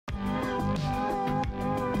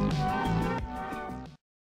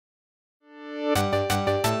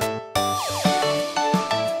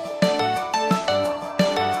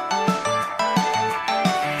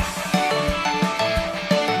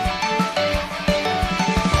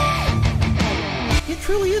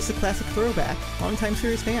really is a classic throwback. Longtime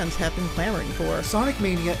series fans have been clamoring for. Sonic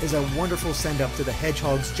Mania is a wonderful send-up to the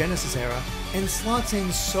Hedgehog's Genesis era, and slots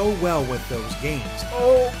in so well with those games.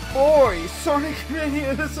 Oh boy, Sonic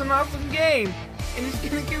Mania is an awesome game, and it's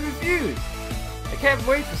gonna get reviewed. I can't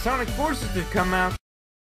wait for Sonic Forces to come out.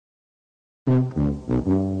 Oh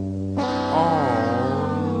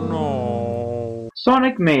no.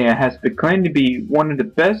 Sonic Mania has been claimed to be one of the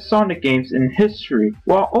best Sonic games in history,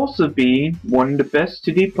 while also being one of the best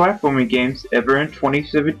 2D platforming games ever in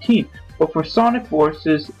 2017. But for Sonic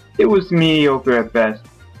Forces, it was mediocre at best.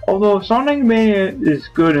 Although Sonic Mania is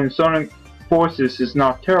good and Sonic Forces is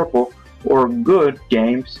not terrible or good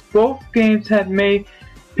games, both games have made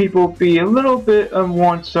people be a little bit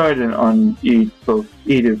one-sided on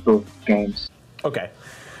either both games. Okay.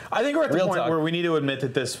 I think we're at the point where we need to admit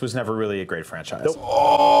that this was never really a great franchise. Nope.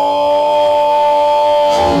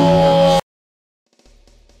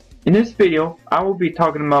 In this video, I will be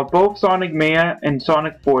talking about both Sonic Mania and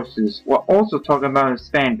Sonic Forces, while also talking about its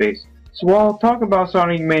fan base. So while I'll talk about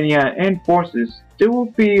Sonic Mania and Forces, there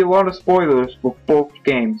will be a lot of spoilers for both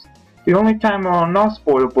games. The only time I will not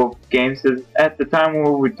spoil both games is at the time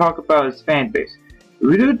where we talk about its fan base.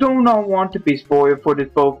 If you do not want to be spoiled for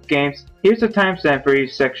both games, here's a timestamp for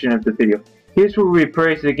each section of the video. Here's where we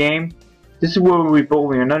praise the game, this is where we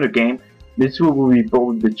bully another game, this is where we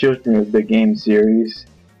bully the children of the game series.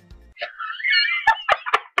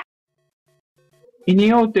 In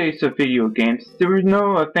the old days of video games, there was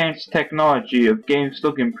no advanced technology of games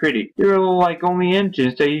looking pretty. They were like only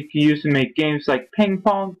engines that you could use to make games like Ping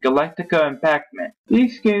Pong, Galactica, and Pac-Man.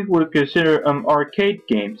 These games were considered arcade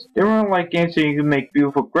games. They weren't like games that you could make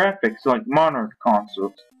beautiful graphics like modern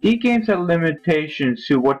consoles. These games had limitations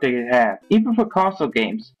to what they could have. Even for console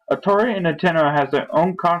games, Atari and Nintendo has their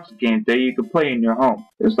own console games that you could play in your home.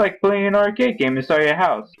 It's like playing an arcade game inside your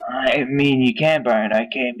house. I mean, you can buy an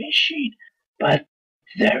arcade machine, but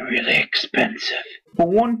they're really expensive. For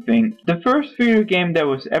one thing, the first video game that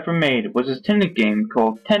was ever made was a tennis game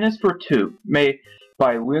called Tennis for Two, made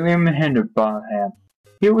by William Hindenburg.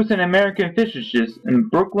 He was an American physicist in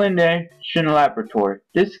Brooklyn Nation Laboratory.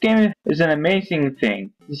 This game is an amazing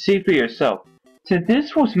thing to see for yourself, since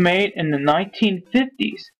this was made in the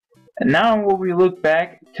 1950s. And now when we look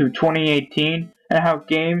back to 2018, and how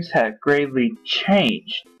games had greatly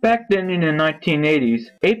changed. Back then in the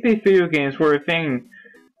 1980s, 8-bit video games were a thing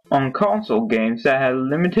on console games that had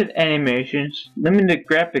limited animations, limited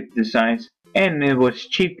graphic designs, and it was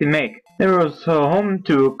cheap to make. There was home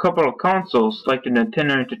to a couple of consoles like the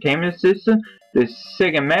Nintendo Entertainment System, the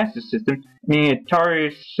Sega Master System, and the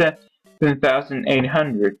Atari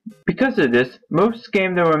 7800. Because of this, most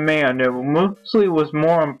games that were made on there mostly was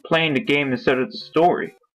more on playing the game instead of the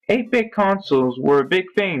story. 8-bit consoles were a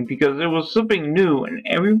big thing because it was something new and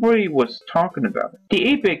everybody was talking about it. The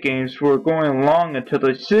 8-bit games were going along until the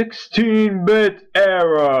 16-bit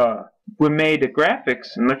era, which made the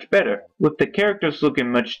graphics much better, with the characters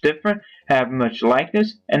looking much different, have much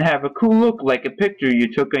likeness, and have a cool look like a picture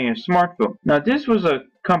you took on your smartphone. Now this was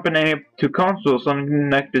accompanied to consoles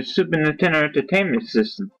like the Super Nintendo Entertainment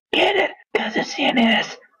System. Get it? Cause it's the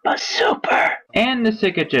NES, but Super! And the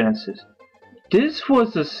Sega Genesis. This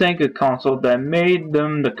was the Sega console that made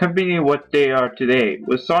them the company what they are today,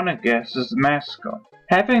 with Sonic as its mascot.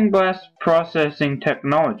 Having blast processing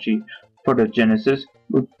technology for the Genesis,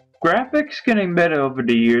 with graphics getting better over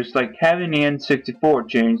the years, like having the N64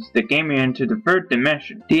 change the game into the third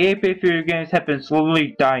dimension. The 8-bit video games have been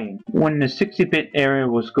slowly dying when the 60-bit era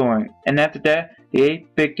was going, and after that, the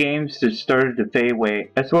 8-bit games just started to fade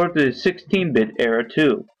away, as well as the 16-bit era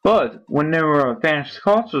too. But when there were advanced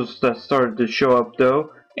consoles that started to show up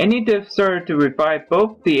though, NES started to revive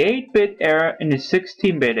both the 8-bit era and the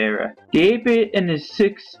 16-bit era. The 8-bit and the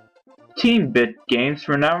 16-bit games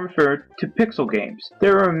were now referred to pixel games.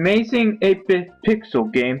 There were amazing 8-bit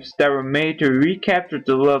pixel games that were made to recapture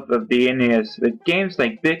the love of the NES, with games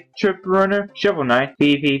like Big Trip Runner, Shovel Knight,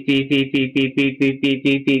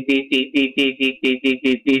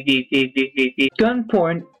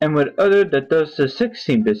 Gunpoint, and with other that does the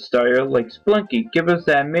 16-bit style like Splunky give us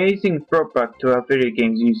that amazing throwback to how video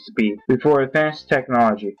games used to be before advanced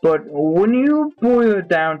technology. But when you boil it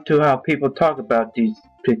down to how people talk about these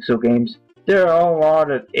pixel games, there are a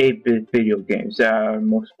lot of 8-bit video games that are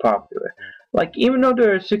most popular. Like, even though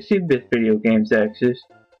there are 16-bit video games that exist,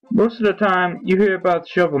 most of the time you hear about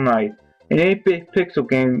Shovel Knight, an 8-bit pixel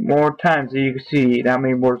game, more times than you can see how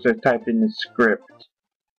many words are typed in the script.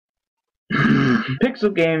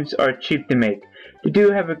 Pixel games are cheap to make. They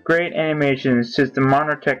do have a great animation since the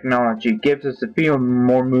modern technology gives us a feel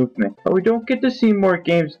more movement, but we don't get to see more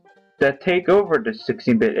games that take over the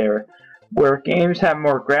 16-bit era. where games have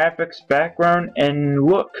more graphics, background, and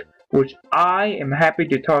look, which I am happy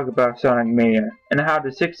to talk about Sonic Mania, and how the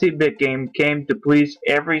 60-bit game came to please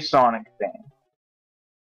every Sonic fan.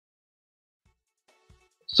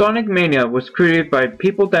 Sonic Mania was created by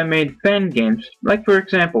people that made fan games, like for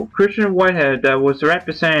example, Christian Whitehead, that was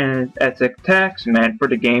represented as a taxman for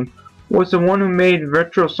the game, was the one who made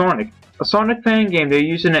Retro Sonic, a Sonic fan game they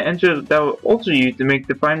used in an engine that was also used to make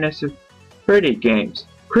the finest of Freddy games.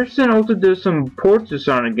 Christian also did some ports of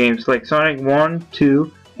Sonic games like Sonic 1,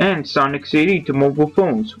 2, and Sonic CD to mobile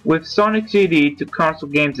phones, with Sonic CD to console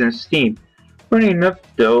games and Steam. Funny enough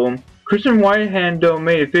though, Christian Whitehead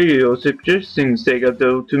made a video suggesting Sega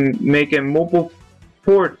to make a mobile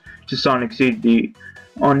port to Sonic CD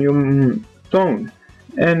on your phone.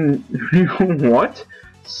 And you know what?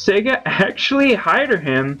 Sega actually hired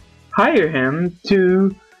him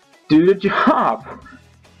to do the job.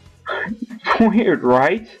 Weird,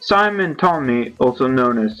 right? Simon Tommy, also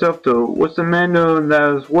known as Softo, was a man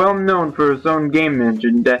that was well known for his own game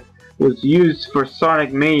engine that was used for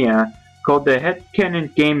Sonic Mania, called the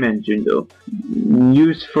Headcanon Game Engine, though,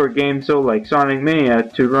 used for games so like Sonic Mania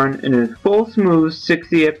to run in a full smooth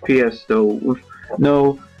 60 FPS though, with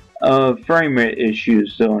no frame rate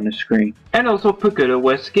issues though on the screen. And also Pagoda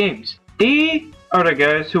West Games. These are the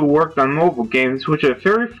guys who worked on mobile games which are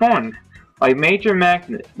very fun, like Major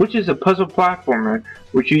Magnet, which is a puzzle platformer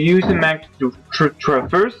which you use a magnet to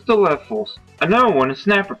traverse the levels. Another one is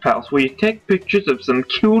Snapper Pals, where you take pictures of some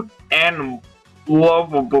cute animals,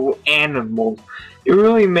 lovable animals. It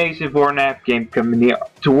really makes it for an app game company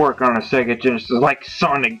to work on a Sega Genesis like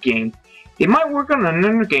Sonic game. They might work on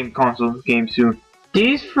another game console game soon.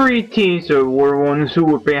 These three teams were ones who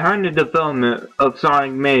were behind the development of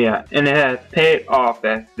Sonic Mania, and it has paid off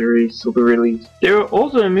after its release. There were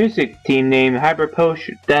also a music team named Hyper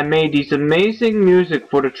Potion that made these amazing music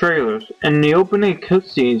for the trailers and the opening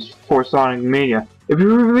cutscenes for Sonic Mania. If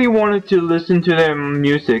you really wanted to listen to their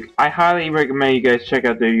music, I highly recommend you guys check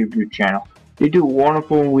out their YouTube channel. They do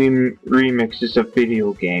wonderful remixes of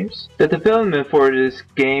video games. The development for this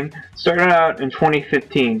game started out in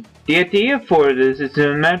 2015. The idea for this is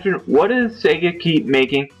to imagine what does Sega keep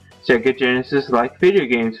making Sega Genesis like video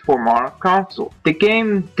games for modern console. The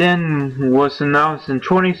game then was announced in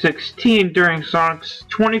 2016 during Sonic's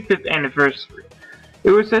 25th anniversary.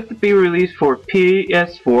 It was set to be released for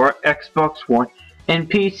PS4, Xbox One, and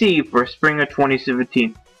PC for spring of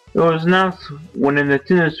 2017. It was announced when the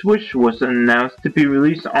Nintendo Switch was announced to be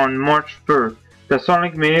released on March 3rd. that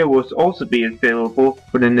Sonic Mania was also be available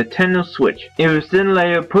for the Nintendo Switch. It was then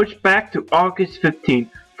later pushed back to August 15th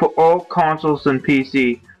for all consoles and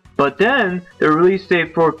PC. But then, the release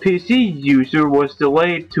date for PC user was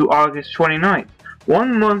delayed to August 29th.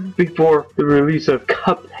 1 month before the release of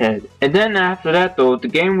Cuphead. And then after that though, the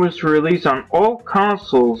game was released on all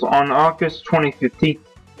consoles on August 2015.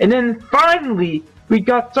 And then finally, we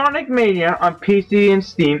got Sonic Mania on PC and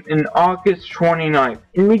Steam in August 29th.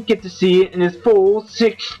 And we get to see it in its full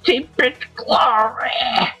 60-bit glory!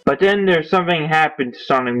 But then there's something happened to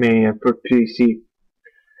Sonic Mania for PC.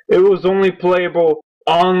 It was only playable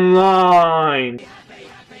online!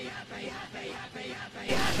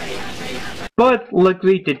 But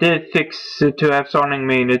luckily they did fix it to have Sonic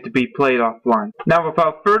Mania to be played offline. Now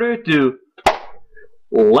without further ado,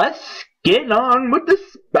 let's get on with the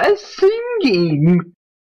spicy game!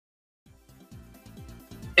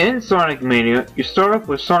 In Sonic Mania, you start off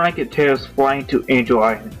with Sonic and Tails flying to Angel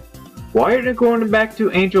Island. Why are they going back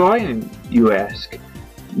to Angel Island, you ask?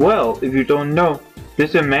 Well, if you don't know,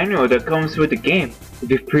 there's a manual that comes with the game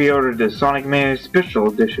if you pre-order the Sonic Mania Special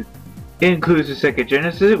Edition. It includes a Sega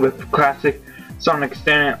Genesis with classic Sonic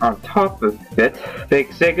standing on top of it,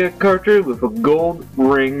 fake Sega cartridge with a gold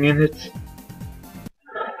ring in it. Fuck,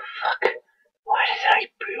 why did I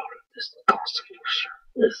pre-order this console?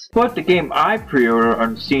 But the game I pre-ordered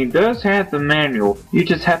on Steam does have the manual. You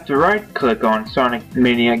just have to right click on Sonic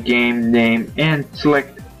Mania game name and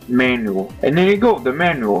select manual. And there you go, the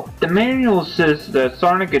manual. The manual says that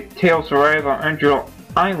Sonic and Tails arrive on Angel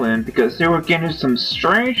Island because they were getting some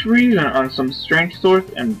strange reason on some strange source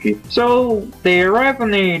energy. So they arrived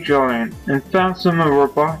on the Angel Island and found some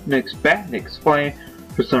Robotnik's Batniks flying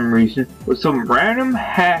for some reason with some random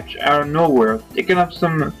hatch out of nowhere, taking up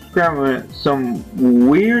some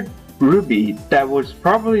weird ruby that was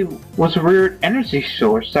probably a weird energy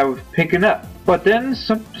source that was picking up. But then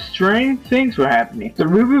some strange things were happening. The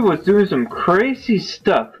ruby was doing some crazy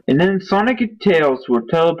stuff, and then Sonic and Tails were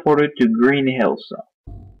teleported to Green Hill Zone.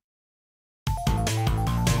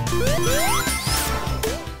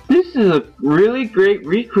 This This is a really great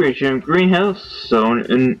recreation of Green House Zone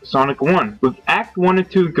in Sonic 1, with Act 1 and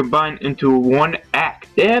 2 combined into one act.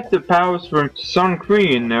 They have the powers from Sonic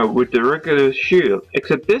 3 in there with the regular shield,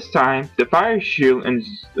 except this time, the fire shield and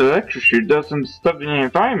electric shield does some stuff in the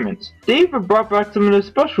environments. They even brought back some of the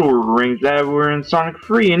special rings that were in Sonic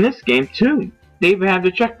 3 in this game too. They even have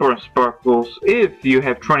the checkpoint sparkles if you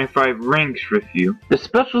have 25 rings with you. The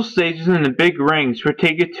special stages and the big rings will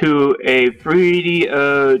take you to a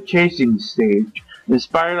 3D chasing stage,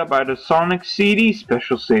 inspired by the Sonic CD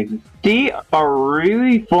special stages. They are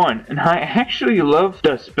really fun, and I actually love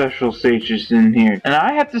the special stages in here. And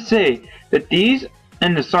I have to say that these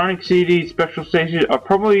and the Sonic CD special stages are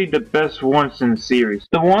probably the best ones in the series.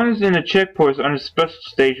 The ones in the checkpoints are the special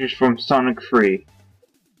stages from Sonic 3.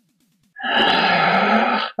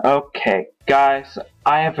 Okay, guys,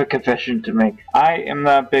 I have a confession to make. I am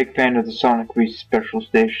not a big fan of the Sonic 3 special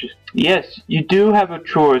stages. Yes, you do have a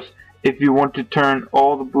choice if you want to turn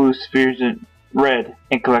all the blue spheres in red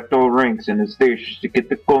and collect all the rings in the stages to get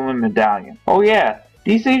the golden medallion. Oh yeah,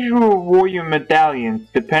 these stages will reward your medallions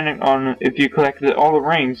depending on if you collected all the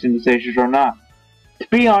rings in the stages or not. To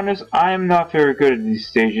be honest, I am not very good at these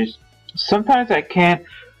stages. Sometimes I can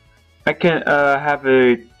have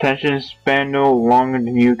a attention span no longer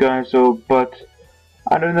than you guys, but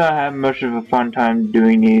I do not have much of a fun time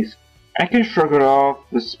doing these. I can shrug it off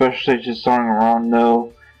with special stages starting around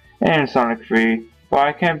though, and Sonic 3, but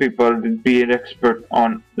I can't be bothered to be an expert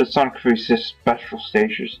on the Sonic 3 special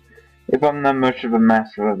stages, if I'm not much of a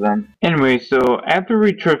master of them. Anyway, so after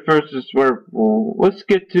we traverse this waterfall, let's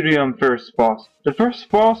get to the first boss. The first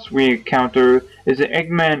boss we encounter is an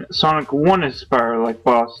Eggman Sonic 1 inspired like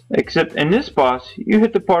boss, except in this boss, you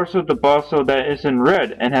hit the parts of the boss that is in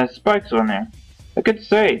red and has spikes on there. I could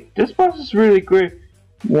say, this boss is really great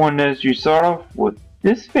one as you start off with.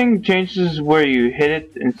 This thing changes where you hit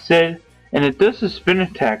it instead, and it does a spin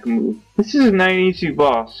attack move. This is a nice easy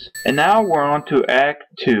boss, and now we're on to Act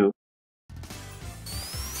 2.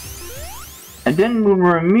 And then we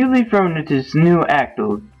were immediately thrown into this new act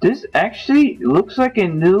though. This actually looks like a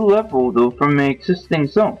new level though from an existing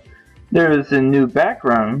zone. There is a new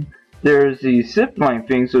background, there's the zipline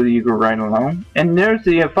thing so that you can ride along, and there's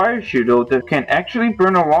the fire shoot though that can actually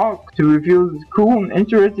burn a log to reveal cool and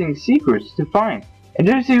interesting secrets to find. And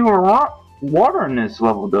there's even water in this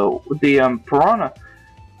level though, with the piranha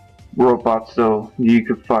robots though you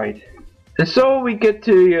could fight. And so we get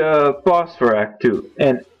to the boss for Act 2,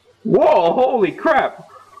 and whoa, holy crap!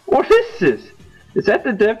 What is this? Is that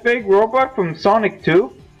the Death Egg robot from Sonic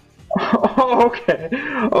 2? Oh,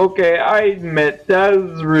 okay, I admit, that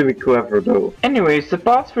is really clever though. Anyways, the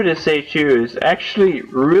boss for this stage here is actually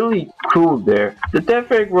really cool there. The Death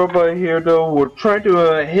Egg robot here though will try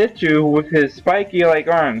to hit you with his spiky like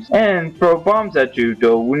arms and throw bombs at you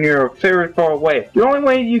though when you're very far away. The only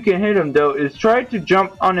way you can hit him though is try to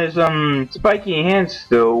jump on his spiky hands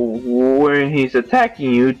though when he's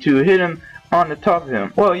attacking you to hit him on the top of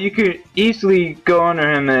him. Well, you could easily go under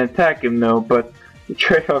him and attack him though, but the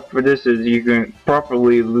trade-off for this is you can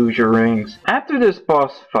properly lose your rings. After this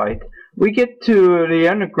boss fight, we get to the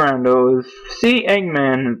underground though, see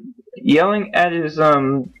Eggman yelling at his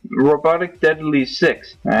robotic Deadly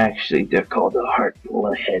Six. Actually, they're called the Heartful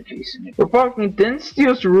of Heavies. Robotic then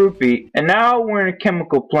steals the rupee, and now we're in a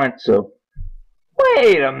chemical plant, so...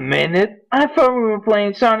 Wait a minute! I thought we were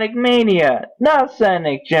playing Sonic Mania, not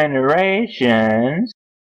Sonic Generations.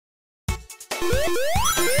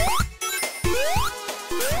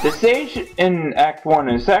 The stage in Act 1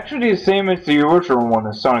 is actually the same as the original one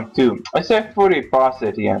in Sonic 2, except for the boss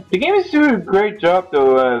at the end. The game is doing a great job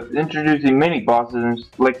though introducing mini bosses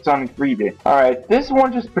like Sonic 3 did. Alright, this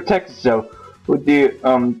one just protects itself with the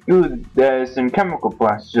goo that is in chemical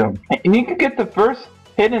blast zone. And you can get the first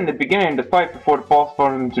hit in the beginning of the fight before the boss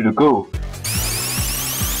falls into the goo.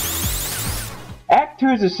 Act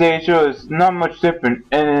 2's stage show is not much different,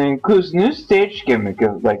 and it includes new stage gimmicks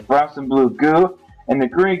like brown and blue goo, and the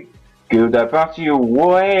green goo that bounces you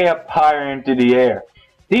way up higher into the air.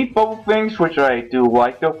 Deep bubble things, which I do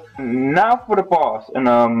like though. Now for the boss,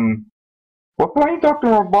 and we're playing Dr.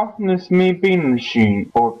 Robotnik's Me Bean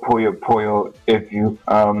Machine, or Puyo Puyo if you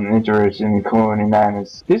interested in cloning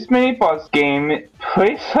animals. This mini boss game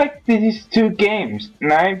plays like these two games,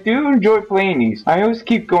 and I do enjoy playing these. I always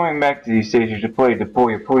keep going back to these stages to play the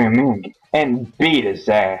Puyo Puyo mini game and beat his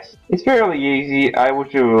ass. It's fairly easy, I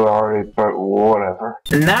wish it were harder, but whatever.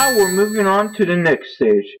 And now we're moving on to the next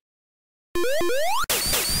stage.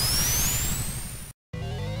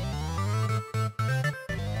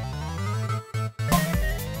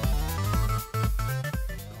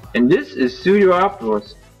 And this is Studio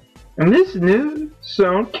Outdoors. In this new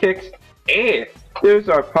zone kicks ass. There's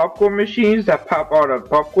our popcorn machines that pop out of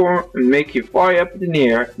popcorn and make you fly up in the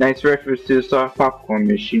air. Nice reference to the soft popcorn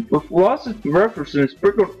machine, with lots of references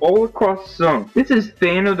sprinkled all across the zone. This is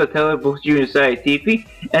Thanos that teleports you inside a TV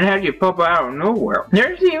and has you pop out of nowhere.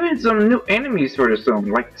 There's even some new enemies for the zone,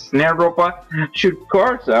 like the snare robot shoot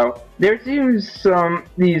cars out. There's even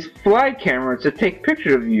these fly cameras that take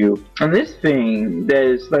pictures of you. And this thing that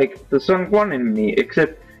is like the Sonic 1 enemy,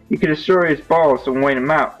 except you can destroy his balls and wait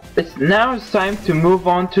him out. Now it's time to move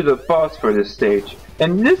on to the boss for this stage.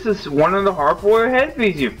 And this is one of the hard-boiled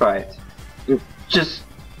headpiece you fight. Just...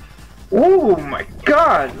 oh my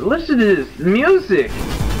god, listen to this music!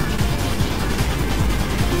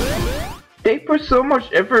 They put so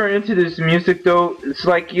much effort into this music though, it's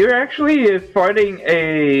like you're actually fighting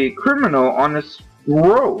a criminal on this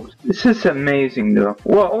road. This is amazing though.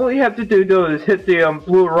 Well, all you have to do though is hit the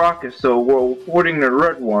blue rockets, so we're avoiding the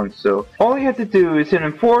red one. So all you have to do is hit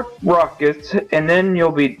in 4 rockets and then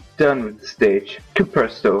you'll be done with the stage.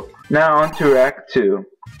 Presto. Now on to Act 2.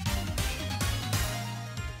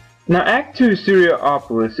 Now Act 2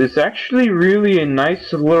 Studiopolis is actually really a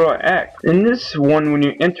nice little act. In this one, when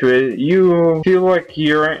you enter it, you feel like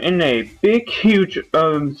you're in a big huge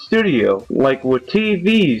studio, like with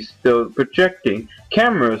TVs though projecting,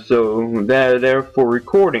 cameras so that are there for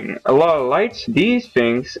recording, a lot of lights, these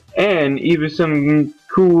things, and even some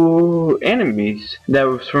cool enemies that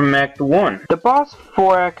was from Act 1. The boss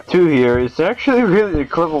for Act 2 here is actually really a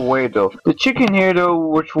clever way though. The chicken here though,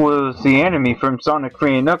 which was the enemy from Sonic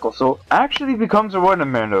 3 and Knuckles, so actually becomes a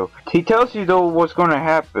weatherman though. He tells you though what's gonna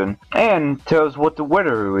happen and tells what the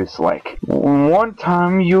weather is like. One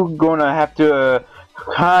time you're gonna have to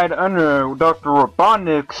hide under Dr.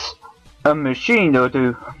 Robotnik's a machine though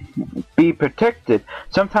to be protected.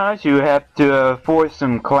 Sometimes you have to avoid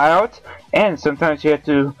some clouds, and sometimes you have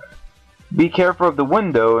to be careful of the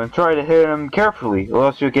window and try to hit them carefully, or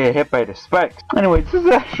else you'll get hit by the spikes. Anyway, this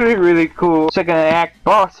is actually a really cool second act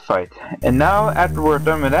boss fight. And now, after we're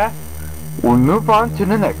done with that, we'll move on to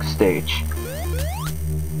the next stage.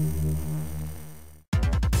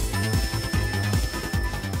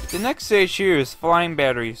 The next stage here is Flying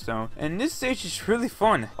Battery Zone, and this stage is really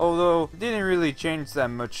fun, although it didn't really change that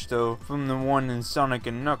much though from the one in Sonic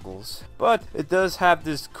and Knuckles. But it does have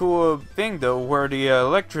this cool thing though where the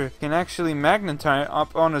electric can actually magnetize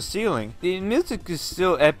up on the ceiling. The music is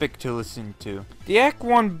still epic to listen to. The Act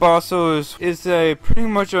 1 boss though is a pretty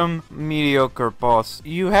much mediocre boss.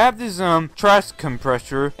 You have this trash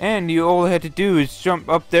compressor, and you all had to do is jump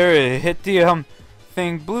up there and hit the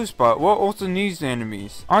thing blue spot, while also needs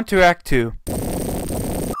enemies. On to Act 2.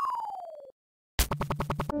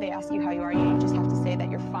 They ask you how you are, you just have to say that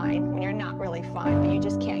you're fine when you're not really fine, but you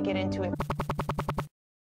just can't get into it.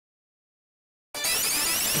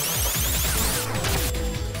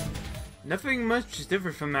 Nothing much is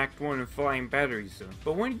different from Act 1 and Flying Battery Zone,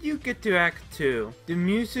 but when you get to Act 2, the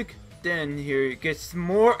music then here it gets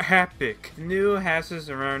more epic. New houses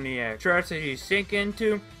around the act, charts that you sink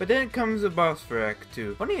into, but then comes the boss for Act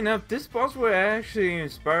 2. Funny enough, this boss was actually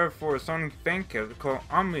inspired for a Sonic fan character called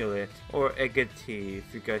Amulet, or Egati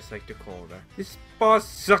if you guys like to call that. This boss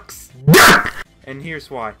sucks. And here's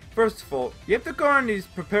why. First of all, you have to go on these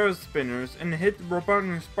propeller spinners and hit the robot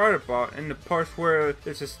and spider bot in the parts where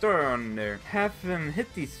there's a star on there. Have them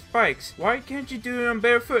hit these spikes. Why can't you do it on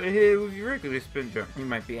barefoot and hit it with your regular spinner? You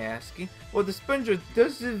might be asking. Well, the spinner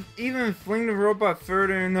doesn't even fling the robot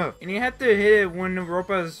further enough, and you have to hit it when the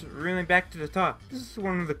robot is reeling back to the top. This is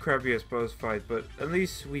one of the crappiest boss fights, but at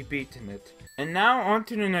least we beaten it. And now on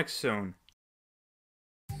to the next zone.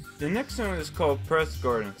 The next zone is called Press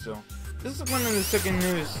Garden Zone. This is one of the second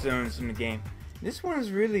newest zones in the game. This one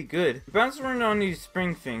is really good. You bounce around on these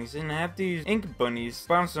spring things and have these ink bunnies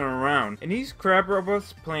bouncing around. And these crab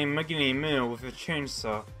robots playing Monkey Minnow with a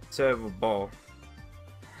chainsaw instead of a ball.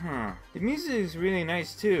 The music is really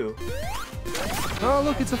nice too. Oh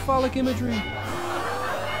look, it's a phallic imagery.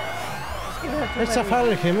 It's a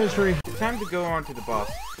phallic imagery. It's time to go on to the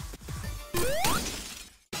boss.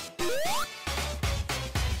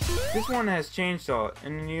 This one has chainsaw,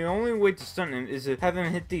 and the only way to stun him is to have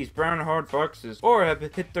him hit these brown hard boxes, or have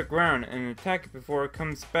it hit the ground and attack it before it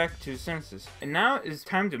comes back to senses. And now it's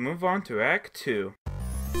time to move on to Act 2.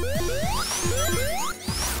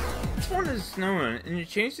 This one is snowing, and you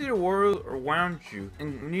change to the world around you.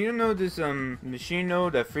 And you know this machine though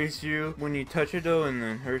that frees you when you touch it though and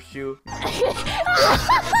then hurts you?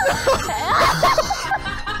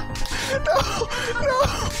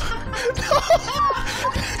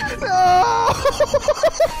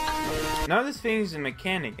 Now this thing is a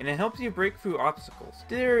mechanic, and it helps you break through obstacles.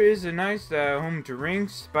 There is a nice home to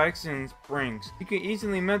rings, spikes, and springs. You can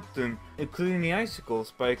easily melt them, including the icicle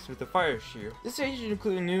spikes with the fire shield. This stage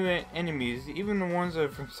includes new enemies, even the ones that are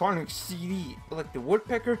from Sonic CD, like the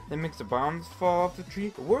woodpecker that makes the bombs fall off the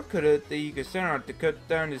tree, the woodcutter that you can stand on to cut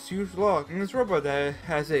down this huge log, and this robot that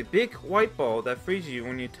has a big white ball that freezes you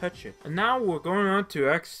when you touch it. And now we're going on to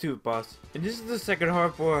Act 2 boss, and this is the second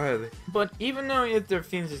hard boss. But even though if their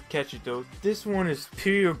things is catchy though, this one is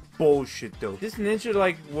pure bullshit though. This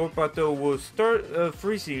ninja-like robot though will start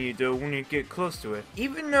freezing you though when you get close to it.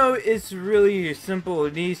 Even though it's really simple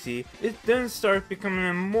and easy, it then starts becoming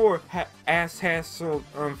a more ass hassle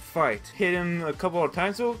fight. Hit him a couple of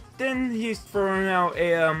times though, then he's throwing out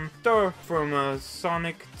a star from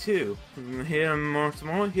Sonic 2. Hit him once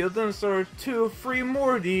more, he'll then start 2 or 3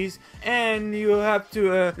 more of these, and you have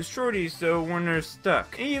to destroy these though when they're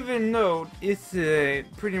stuck. Even though it's a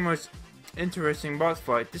pretty much interesting boss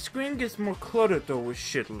fight, the screen gets more cluttered though with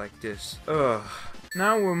shit like this. Ugh.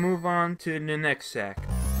 Now we'll move on to the next act.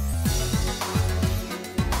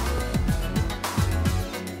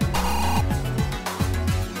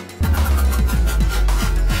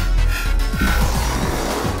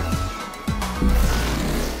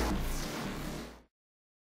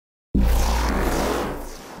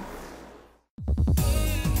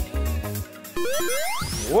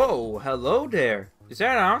 Whoa, hello there. Is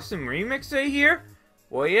that an awesome remix I hear?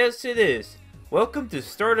 Well, yes it is. Welcome to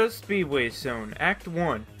Stardust Speedway Zone, Act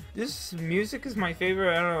 1. This music is my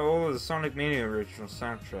favorite out of all of the Sonic Mania original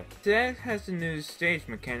soundtrack. Today has the new stage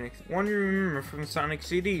mechanics, one you remember from Sonic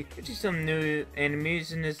CD, which is some new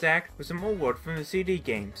enemies in this act with some old world from the CD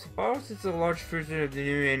games. Boss is a large version of the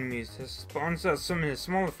new enemies that spawns out some of the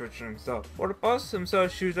smaller version himself. While the boss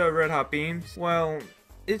himself shoots out red hot beams, well,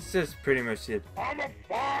 it's just pretty much it. I'm a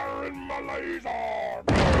fire in my laser!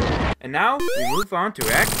 And now, we move on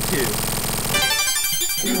to Act 2.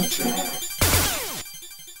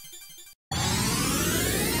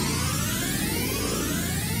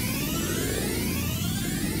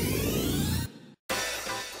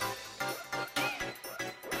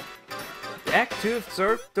 Act 2 of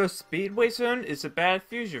Stardust Speedway Zone is a bad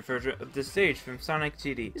fusion version of the stage from Sonic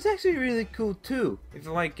CD. It's actually really cool too, if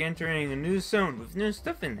you like entering a new zone with new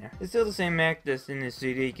stuff in there. It's still the same act as in the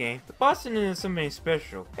CD game. The boss in it is something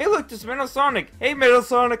special. Hey look, there's Metal Sonic! Hey Metal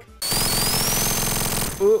Sonic!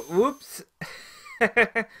 Ooh, whoops.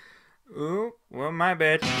 Ooh, well my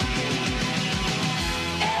bad.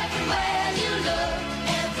 Everywhere you look,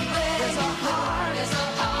 everywhere there's a heart, there's a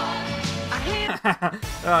heart.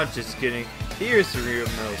 Oh, just kidding. Here's the real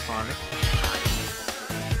Metal Sonic.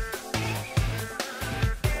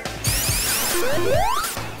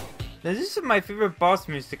 Now this is my favorite boss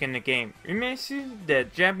music in the game. Remixing the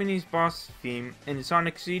Japanese boss theme in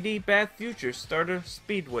Sonic CD Bad Future Stardust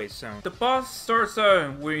Speedway Zone. The boss starts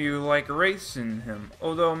out where you like racing him,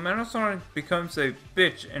 although Metal Sonic becomes a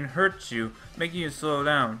bitch and hurts you, making you slow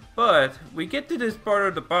down. But we get to this part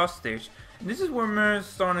of the boss stage, and this is where Metal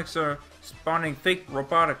Sonics are spawning fake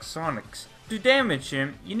robotic Sonics. To damage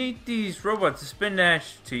him, you need these robots to spin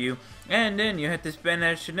dash to you, and then you have to spin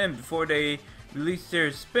dash to them before they release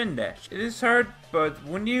their spin dash. It is hard, but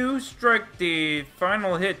when you strike the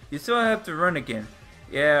final hit, you still have to run again.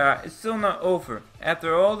 Yeah, it's still not over.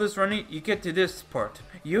 After all this running, you get to this part.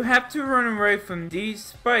 You have to run away from these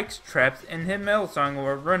spikes traps and hit Metal Sonic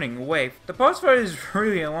while running away. The boss fight is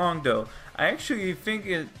really long though. I actually think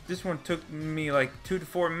this one took me like 2 to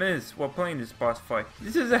 4 minutes while playing this boss fight.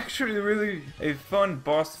 This is actually really a fun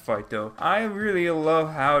boss fight though. I really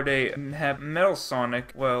love how they have Metal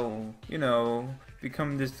Sonic, well, you know,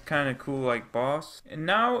 become this kind of cool like boss. And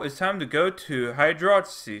now it's time to go to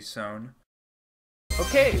Hydroxy Zone.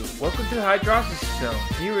 Okay, welcome to Hydroxy Zone.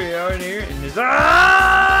 Here we are here in this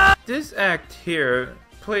This act here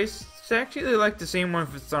plays actually like the same one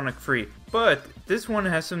for Sonic 3, but this one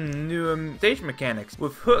has some new stage mechanics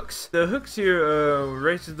with hooks. The hooks here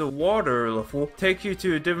raises the water level, take you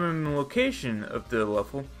to a different location of the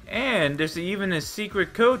level, and there's even a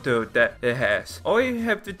secret code though that it has. All you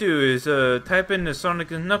have to do is type in the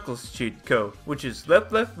Sonic & Knuckles cheat code, which is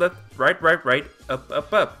left, left, left, right, right, right, up,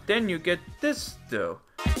 up, up. Then you get this though.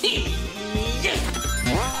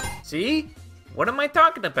 See? What am I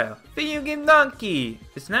talking about? Video Game Donkey!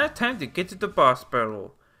 It's now time to get to the boss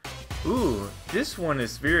battle. Ooh, this one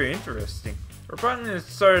is very interesting. We're about to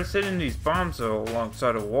start hitting these bombs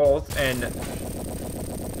alongside the walls and...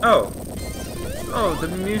 Oh, the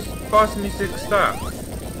boss music stopped.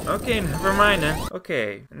 Okay, never mind then.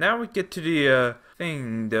 Okay, now we get to the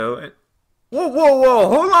thing though. Whoa,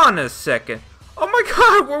 hold on a second. Oh my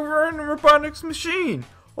god, we're in a robotics machine.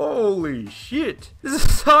 Holy shit, this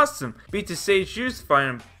is awesome! Beat the stage used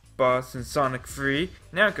final boss in Sonic 3.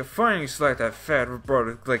 Now I can finally select that fat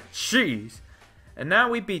robotic like cheese. And now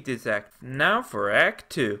we beat this act. Now for Act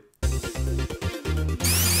 2.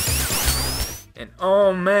 And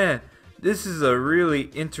oh man, this is a really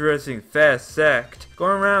interesting fast act.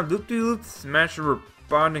 Going around loop-de-loops, smashing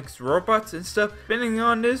robotics robots and stuff, spinning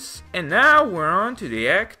on this. And now we're on to the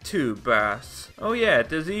Act 2 boss. Oh yeah,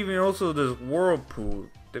 there's even also this whirlpool,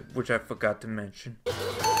 which I forgot to mention.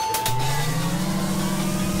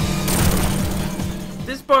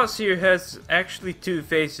 This boss here has actually two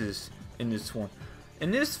phases in this one.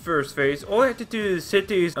 In this first phase, all I have to do is hit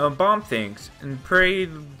these bomb things and pray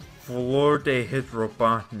for Lord they hit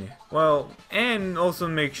Robotnik. Well, and also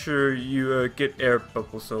make sure you get air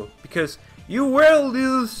bubbles, so because you will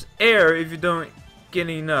lose air if you don't get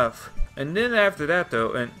enough. And then after that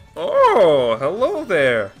though, and oh, hello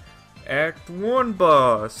there, Act 1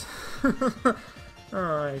 boss.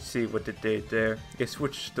 Oh, I see what they did there. They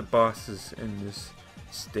switched the bosses in this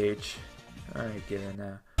stage. I get it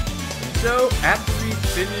now. So, after we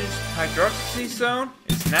finished Hydroxy Zone,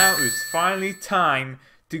 it's finally time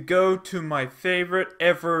to go to my favorite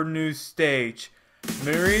ever new stage,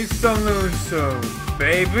 Marine Saloon Zone,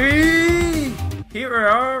 baby! Here we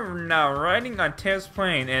are now riding on Tails'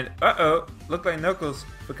 plane, and uh-oh, look like Knuckles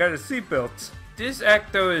forgot his seatbelt. This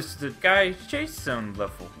act though is the Guy Chase Zone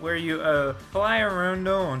level, where you fly around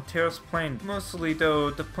though on Tails' plane. Mostly though,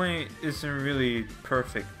 the plane isn't really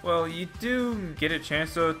perfect. Well, you do get a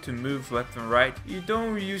chance though to move left and right. You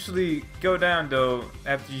don't usually go down though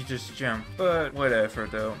after you just jump, but whatever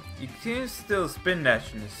though. You can still spin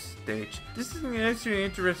dash in this stage. This is an actually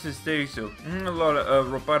interesting stage though. A lot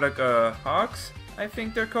of robotic hogs, I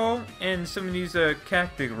think they're called, and some of these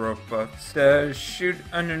cacti robots that shoot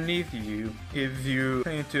underneath you if you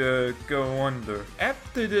plan to go under.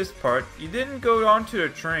 After this part, you didn't go onto the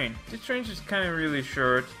train. The train's just kind of really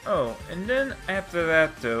short. Oh, and then after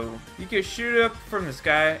that though, you can shoot up from the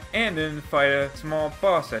sky and then fight a small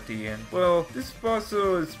boss at the end. Well, this boss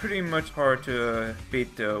though is pretty much hard to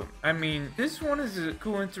beat though. I mean, this one is a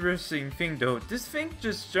cool interesting thing though. This thing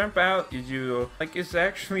just jump out at you like it's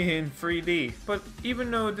actually in 3D. But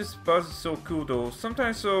even though this boss is so cool though,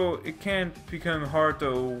 sometimes though it can become hard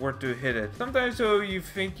though where to hit it. Sometimes though you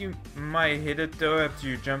think you might hit it though after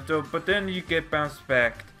you jump though, but then you get bounced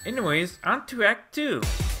back. Anyways, on to Act 2.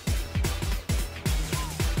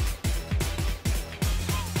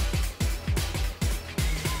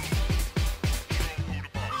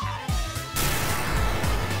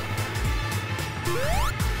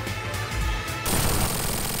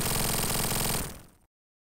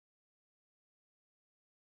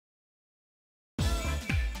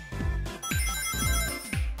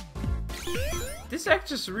 This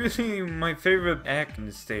act is really my favorite act in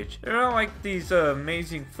this stage. There are like these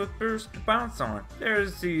amazing flippers to bounce on.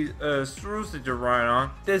 There's these screws that you ride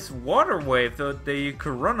on. This water wave though that you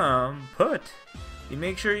could run on, but you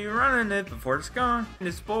make sure you run on it before it's gone. And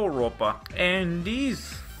this bowl robot. And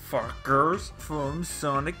these fuckers from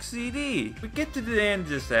Sonic CD. We get to the end of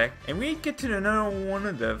this act, and we get to another one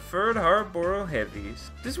of the third hard-boiled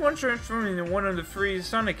heavies. This one transforms into one of the three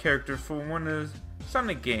Sonic characters for one of the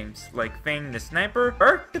Sonic games, like Fang the Sniper,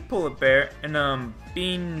 Bart the Polar Bear, and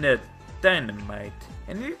Bean the Dynamite.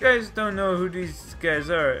 And if you guys don't know who these guys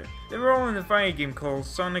are, they were all in the fighting game called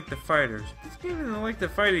Sonic the Fighters. This game is like the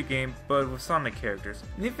fighting game, but with Sonic characters.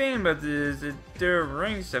 And the thing about this is that there are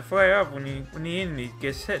rings that fly off when the enemy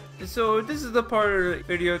gets hit. And so this is the part of the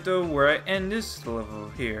video though where I end this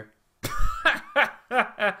level here.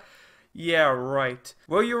 Yeah, right.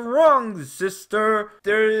 Well, you're wrong, sister.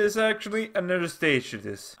 There is actually another stage to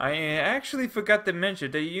this. I actually forgot to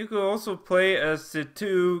mention that you could also play as the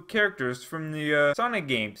two characters from the Sonic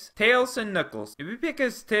games, Tails and Knuckles. If you pick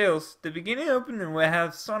as Tails, the beginning opening will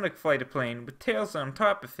have Sonic fly the plane with Tails on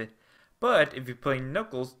top of it. But if you play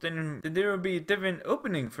Knuckles, then there will be a different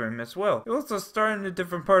opening for him as well. You also start in a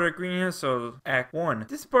different part of Green Hill, so Act 1.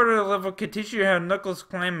 This part of the level can teach you how Knuckles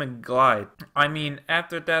climb and glide. I mean,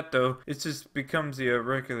 after that though, it just becomes the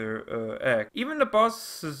regular act. Even the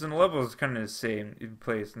bosses and levels is kind of the same if you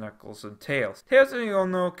play as Knuckles and Tails. Tails, as you all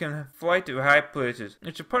know, can fly to high places,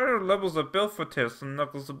 which a part of the levels are built for Tails and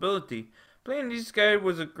Knuckles' ability. Playing these guys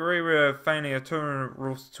was a great way of finding alternate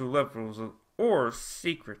routes to levels or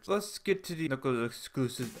secrets. Let's get to the Knuckles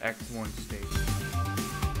exclusive Act 1 stage.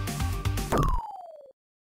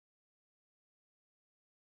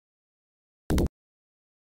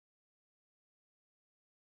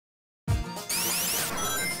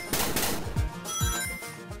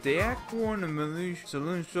 The Act 1 of Mania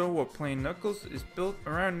Saloon Show while playing Knuckles is built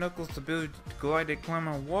around Knuckles' ability to glide and climb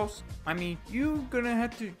on walls. I mean, you're gonna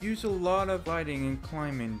have to use a lot of gliding and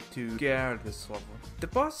climbing to get out of this level. The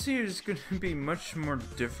boss here is gonna be much more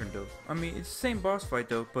different though. I mean, it's the same boss fight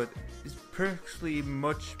though, but it's actually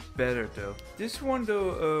much better though. This one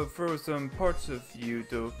though throws some parts of you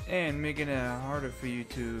though, and making it harder for you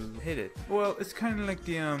to hit it. Well, it's kind of like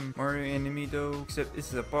the Mario enemy though, except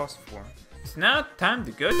it's a boss form. It's now time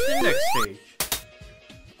to go to the next stage.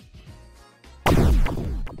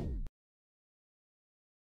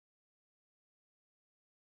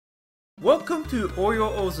 Welcome to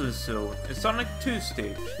Oreo Ozo's Zone, a Sonic 2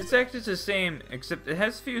 stage. It's actually the same, except it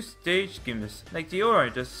has few stage gimmicks, like the aura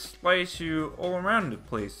that slice you all around the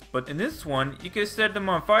place. But in this one, you can set them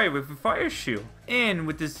on fire with a fire shield, and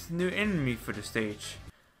with this new enemy for the stage,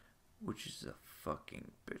 which is a fucking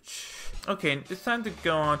bitch. Okay, it's time to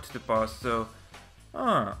go on to the boss, so...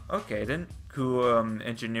 okay then. Cool,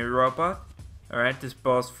 engineer robot. Alright, this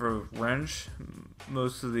boss for wrench,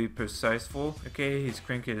 mostly preciseful. Okay, he's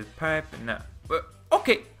cranking his pipe and now...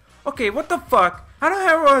 Okay, what the fuck? How the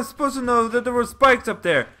hell was I supposed to know that there were spikes up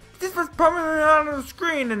there? This was probably on the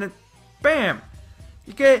screen and it... BAM!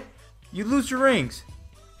 You lose your rings.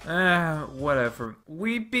 Whatever.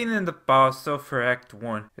 We've been in the boss so for Act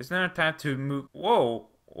 1. It's now time to move... Whoa,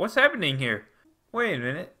 what's happening here? Wait a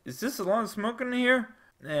minute, is this a lot of smoke in here?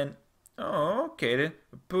 And... Oh, okay then.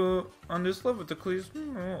 Put on this level to clear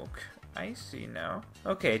smoke. I see now.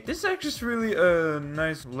 Okay, this is actually really a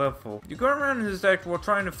nice level. You go around in this act while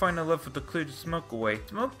trying to find a level to clear the smoke away.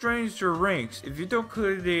 Smoke drains your rings. If you don't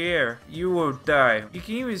clear the air, you will die. You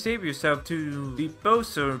can even save yourself to the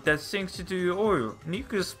bozo that sinks into your oil. And you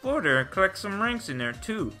can explore there and collect some rings in there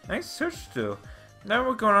too. Nice search though. Now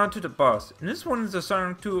we're going on to the boss, and this one is the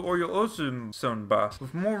Sonic 2 Oreo Ozo Zone boss,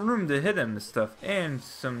 with more room to hit him and stuff, and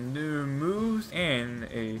some new moves, and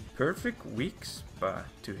a perfect weak spot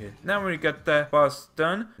to hit. Now we got that boss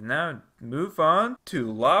done, now move on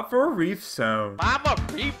to Lava Reef Zone. Lava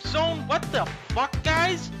Reef Zone? What the fuck,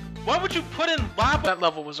 guys? Why would you put in lava? That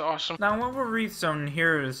level was awesome. Now, Lava Reef Zone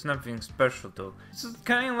here is nothing special though. This is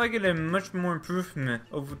kind of like a much more improvement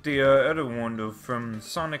over the other one though from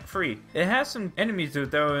Sonic 3. It has some enemies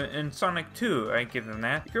though in Sonic 2, I give them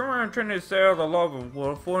that. You go around trying to stay out of the lava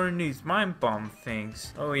while avoiding these mind bomb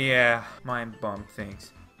things. Oh yeah, mind bomb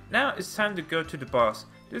things. Now it's time to go to the boss.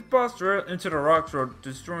 This boss drilled into the rocks road,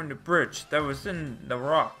 destroying the bridge that was in the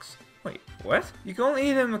rocks. Wait, what? You can only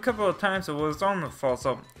hit him a couple of times so his armor falls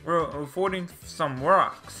off, avoiding some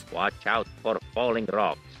rocks. Watch out for falling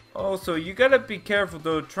rocks. Also, you gotta be careful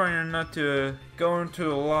though, trying not to go into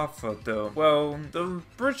the lava though. Well, the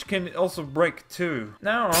bridge can also break too.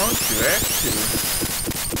 Now on to Act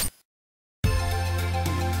 2.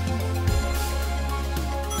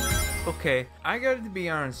 Okay, I gotta be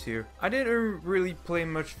honest here. I didn't really play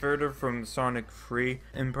much further from Sonic 3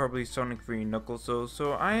 and probably Sonic 3 Knuckles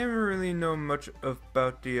so I haven't really know much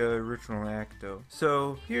about the original act though.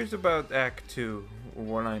 So here's about Act 2,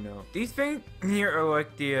 what I know. These things here are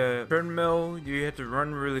like the treadmill. You have to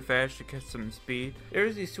run really fast to catch some speed.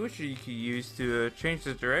 There's a switcher you can use to change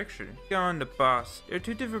the direction. On the boss. There are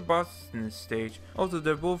two different bosses in this stage. Also,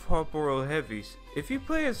 they're both hard-boiled heavies. If you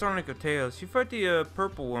play as Sonic or Tails, you fight the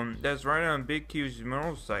purple one that's riding on Big Q's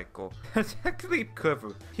motorcycle. That's actually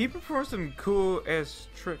clever. He performs some cool ass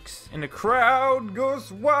tricks, and the crowd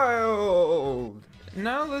goes wild.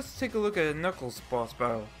 Now let's take a look at Knuckles' boss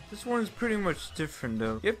battle. This one is pretty much different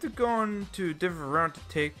though. You have to go on to a different route to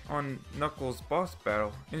take on Knuckles' boss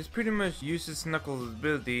battle. And it's pretty much uses Knuckles'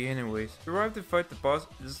 ability anyways. You arrive to fight the boss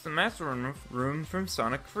is the Master Room from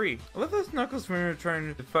Sonic 3. I love this Knuckles when you're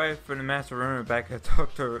trying to fight for the Master Runner back at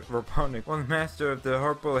Dr. Robotnik, while the Master of the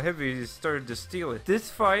Hardboiled Heavies started to steal it.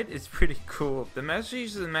 This fight is pretty cool. The Master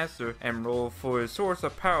uses the Master Emerald for his source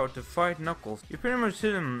of power to fight Knuckles. You pretty much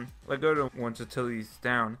hit him like other ones until he's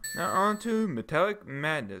down. Now on to Metallic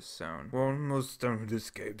Madness Zone. We're almost done with this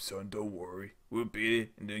game, son, don't worry. We'll beat it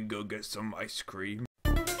and then go get some ice cream.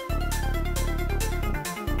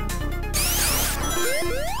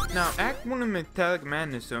 Now, Act 1 of Metallic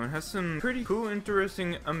Madness Zone has some pretty cool,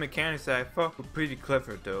 interesting mechanics that I thought were pretty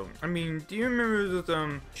clever though. I mean, do you remember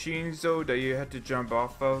those machines though that you had to jump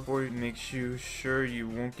off of before it makes you sure you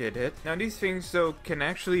won't get hit? Now these things though can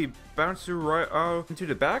actually bounce you right out into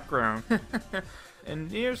the background.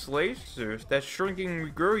 And here's lasers that shrink and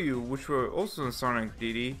regrow you, which were also in Sonic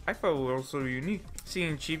DD. I thought were also unique.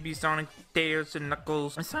 Seeing Chibi, Sonic, Tails, and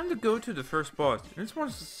Knuckles. It's time to go to the first boss. This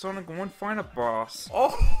one's the Sonic 1 final boss.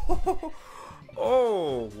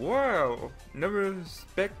 Oh, wow. Never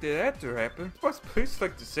expected that to happen. Boss plays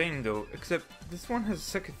like the same though, except this one has a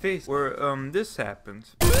second phase where this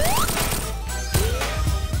happens.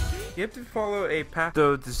 You have to follow a path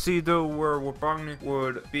though to see though where Robotnik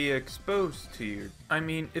would be exposed to you. I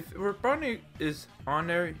mean, if Robotnik is on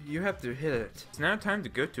there, you have to hit it. It's now time to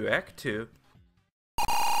go to Act 2.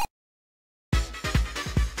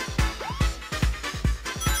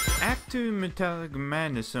 Act 2 Metallic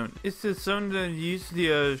Madness Zone. It's the zone that uses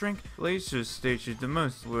the shrink laser stages the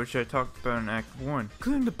most, which I talked about in Act 1,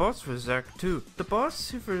 including the boss for this Act 2. The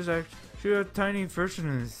boss for this Act should have a tiny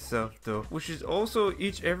version of itself though, which is also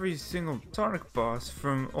every single Sonic boss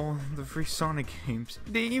from all the free Sonic games.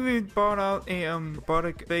 They even brought out a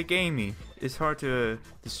robotic Big Amy. It's hard to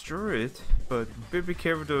destroy it, but be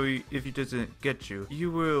careful though if it doesn't get you.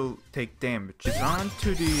 You will take damage. It's on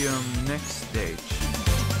to the next stage.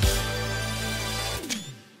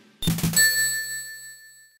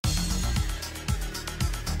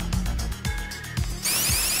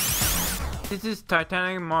 This is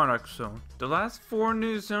Titanic Monarch Zone, the last 4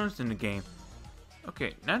 new zones in the game.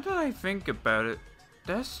 Okay, now that I think about it,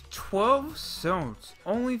 that's 12 zones,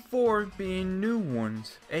 only 4 being new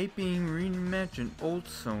ones, 8 being reimagined old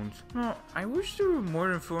zones. Well, I wish there were more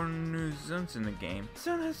than 4 new zones in the game. This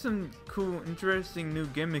zone has some cool, interesting new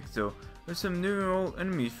gimmicks though, with some new and old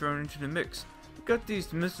enemies thrown into the mix. You got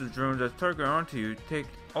these missile drones that target onto you, take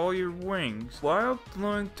all your wings, wild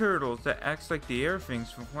glowing turtles that acts like the air things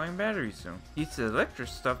from Flying Battery Zone. It's electric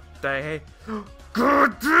stuff that I hate.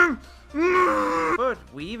 God damn! But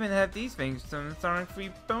we even have these things from the Sonic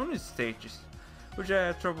 3 bonus stages, which I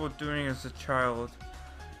had trouble doing as a child.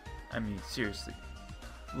 I mean, seriously.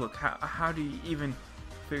 Look, how do you even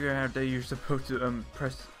figure out that you're supposed to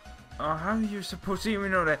press? How are you supposed to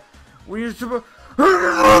even know that when you're supposed?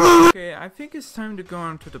 Okay, I think it's time to go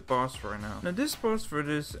on to the boss right now. Now this boss for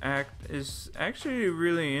this act is actually a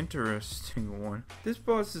really interesting one. This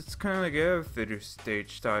boss is kind of like an elevator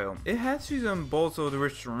stage style. It has these balls all the way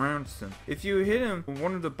surrounds him. If you hit him,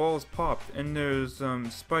 one of the balls popped and there's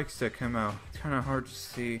spikes that come out. It's kind of hard to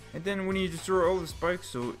see. And then when you destroy all the spikes,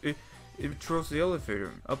 so it controls the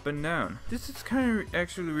elevator up and down. This is kind of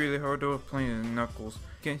actually really hard to play in Knuckles.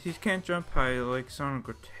 He can't jump high like Sonic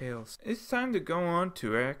or Tails. It's time to go on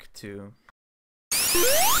to Act 2.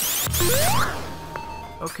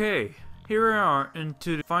 Okay, here we are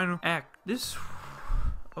into the final act. This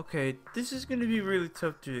is gonna be really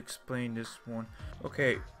tough to explain this one.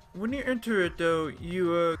 Okay, when you enter it though,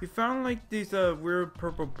 you found like these weird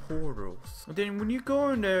purple portals. And then when you go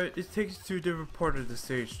in there, it takes you to a different part of the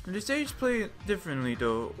stage. And the stage plays differently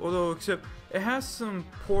though, although except it has some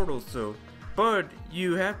portals though. But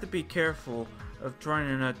you have to be careful of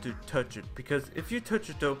trying not to touch it, because if you touch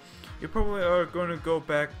it though, you probably are going to go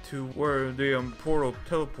back to where the portal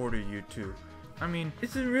teleported you to. I mean,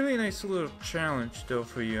 it's a really nice little challenge though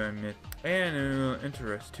for you, I admit, and a little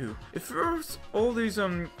interest too. It throws all these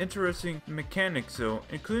interesting mechanics though,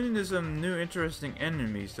 including this new interesting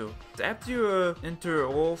enemies though. After you enter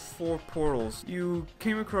all 4 portals, you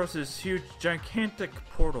came across this huge gigantic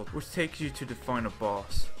portal which takes you to the final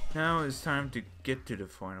boss. Now it's time to get to the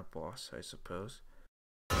final boss, I suppose.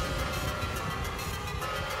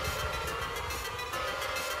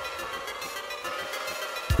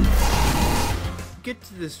 Get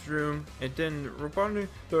to this room, and then Robotnik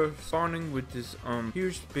starts spawning with this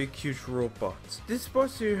huge robots. This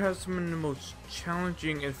boss here has some of the most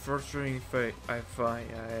challenging and frustrating fight I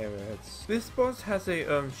ever had. This boss has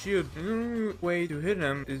a shield. The only way to hit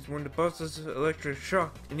him is when the boss has an electric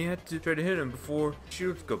shock, and you have to try to hit him before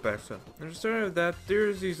shields go back up. And instead of that,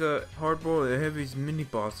 there's these hardboiled heavies mini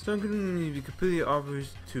boss. So I'm gonna be completely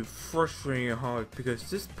obvious to frustrating and hard, because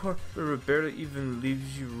this part barely even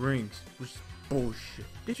leaves you rings, which bullshit.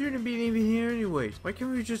 They shouldn't be even here anyways. Why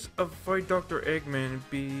can't we just fight Dr. Eggman and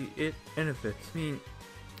be it and if it? I mean,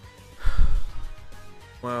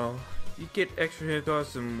 well, you get extra hit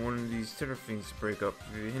costs and one of these tether things to break up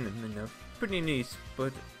if you hit them enough. Pretty neat,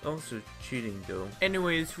 but also cheating though.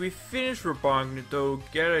 Anyways, we finished Robotnik though.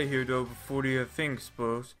 Get out of here though before the thing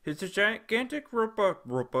explodes. It's a gigantic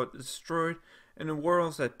robot destroyed, and the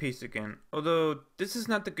world's at peace again. Although, this is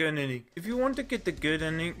not the good ending. If you want to get the good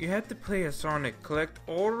ending, you have to play as Sonic, collect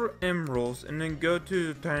all the emeralds, and then go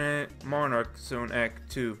to the Titanic Monarch Zone Act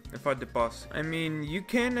 2 and fight the boss. I mean, you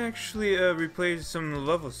can actually replay some of the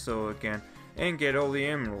levels though again, and get all the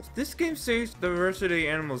emeralds. This game saves the rest of the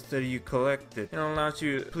animals that you collected and allows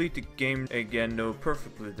you to complete the game again though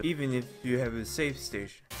perfectly, even if you have a save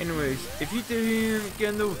station. Anyways, if you did it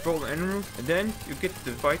again though with all the emeralds, and then you get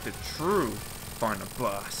to fight the true final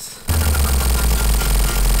boss.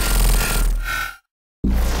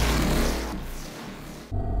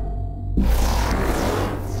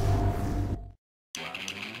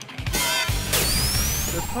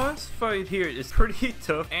 boss fight here is pretty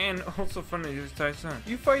tough and also fun to use Tyson.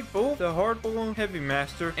 You fight both the hardball heavy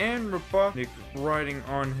master and Robotnik riding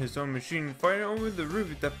on his own machine, fighting over the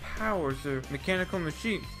roof that powers the mechanical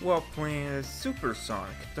machines while playing as Super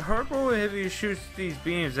Sonic. The hardball heavy shoots these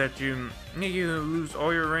beams at you, make you lose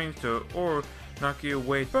all your range to or knock you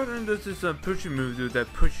away. Button does this pushing move though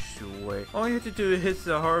that pushes you away. All you have to do is hit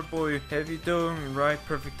the hard boy heavy though in right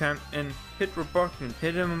perfect time and hit Robotnik.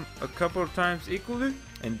 Hit him a couple of times equally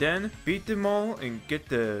and then beat them all and get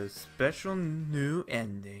the special new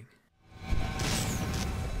ending.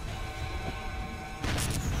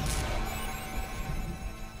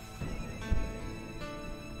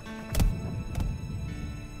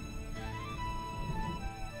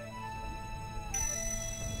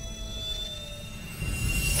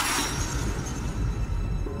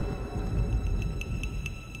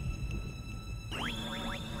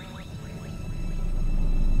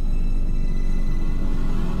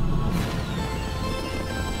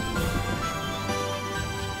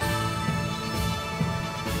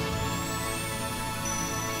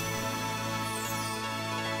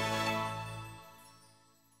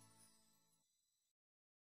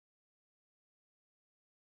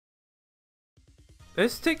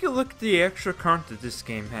 Let's take a look at the extra content this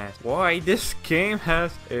game has. Why, this game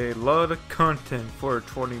has a lot of content for a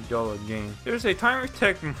 $20 game. There's a time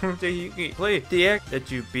attack mode that you can play the act that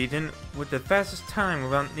you beat in with the fastest time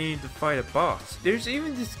without needing to fight a boss. There's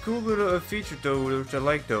even this cool little feature though, which I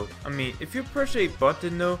like though. I mean, if you press a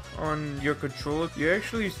button though on your controller, you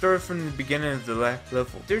actually start from the beginning of the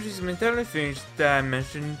level. There's these mentality things that I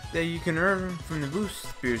mentioned that you can earn from the boost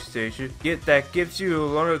spear station, yet that gives you a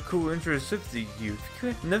lot of cool interactivity use. If you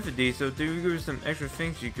collect enough of these, so there are some extra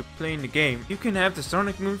things you could play in the game. You can have the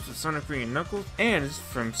Sonic moves with Sonic 3 and Knuckles, and it's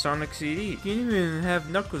from Sonic CD. You can even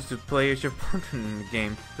have Knuckles to play as your partner in the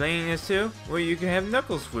game. Playing as Tail, well, you can have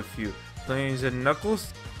Knuckles with you. Playing as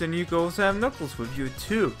Knuckles, then you can also have Knuckles with you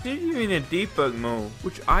too. There's even a debug mode,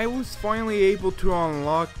 which I was finally able to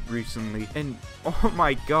unlock recently, and oh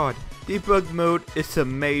my god, debug mode is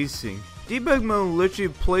amazing. Debug mode lets you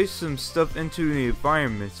place some stuff into the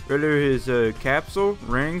environments, whether it is capsule,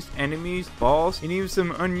 rings, enemies, balls, and even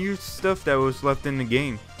some unused stuff that was left in the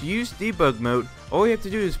game. To use debug mode, all you have to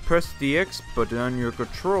do is press the X button on your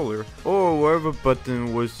controller, or whatever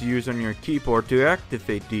button was used on your keyboard to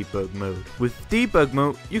activate debug mode. With debug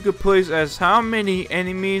mode, you can place as how many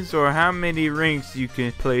enemies or how many rings you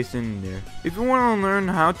can place in there. If you want to learn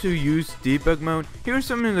how to use debug mode, here's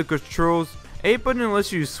some of the controls. A button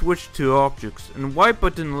lets you switch to objects, and Y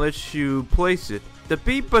button lets you place it. The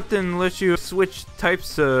B button lets you switch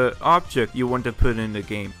types of object you want to put in the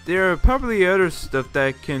game. There are probably other stuff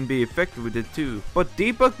that can be affected with it too, but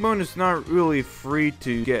debug mode is not really free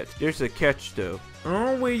to get. There's a catch though. The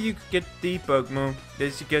only way you can get debug mode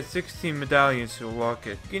is to get 16 medallions to unlock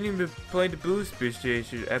it. You can even play the boost spear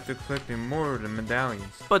station after collecting more of the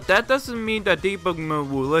medallions. But that doesn't mean that debug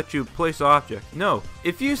mode will let you place objects. No,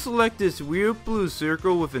 if you select this weird blue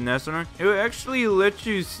circle with an S on it, it will actually let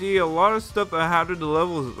you see a lot of stuff on how the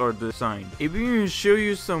levels are designed. It will even show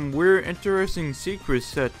you some weird interesting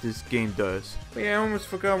secrets that this game does. But yeah, I almost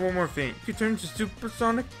forgot one more thing. You can turn to Super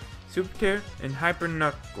Sonic, Super Tail, and Hyper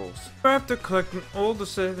Knuckles. After collecting all the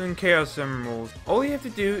 7 Chaos Emeralds, all you have to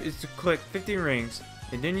do is to collect 50 rings,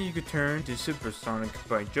 and then you can turn to Super Sonic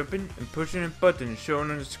by jumping and pushing a button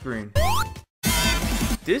shown on the screen.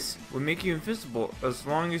 This will make you invisible as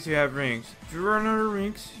long as you have rings. If you run out of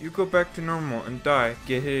rings, you go back to normal and die,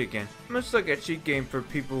 get hit again. Much like a cheat game for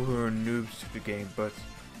people who are noobs to the game, but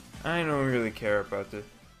I don't really care about this.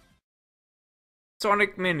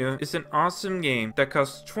 Sonic Mania is an awesome game that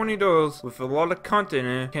costs $20 with a lot of content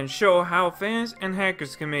in it, can show how fans and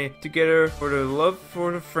hackers can make together for their love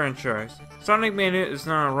for the franchise. Sonic Mania is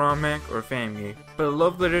not a ROM hack or fan game, but a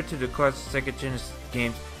love letter to the classic Sega Genesis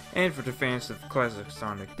games and for the fans of classic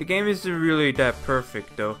Sonic. The game isn't really that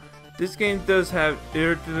perfect though. This game does have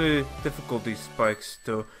irritable difficulty spikes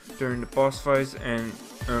though during the boss fights and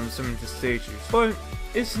some of the stages, but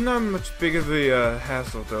it's not much big of a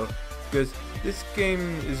hassle though, because this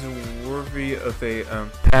game is worthy of a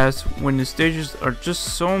pass when the stages are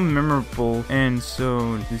just so memorable and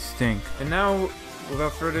so distinct. And now,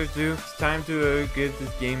 without further ado, it's time to give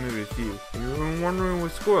this game a review. If you're wondering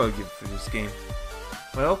what score I'll give for this game,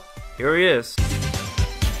 well, here he is.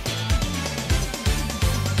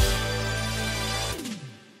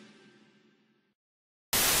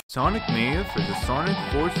 Sonic Mania for the Sonic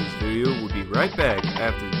Forces video will be right back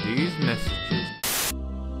after these messages.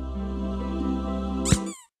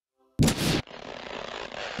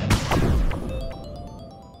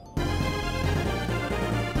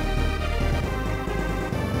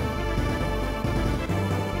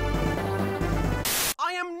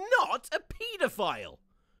 not a pedophile.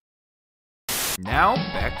 Now,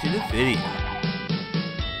 back to the video.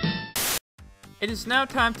 It is now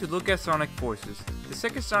time to look at Sonic Forces, the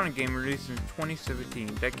second Sonic game released in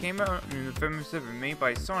 2017 that came out in November 7, made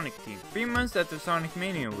by Sonic Team, 3 months after Sonic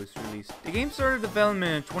Mania was released. The game started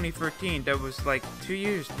development in 2013, that was like 2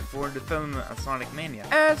 years before the development of Sonic Mania.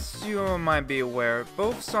 As you might be aware,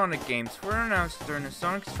 both Sonic games were announced during the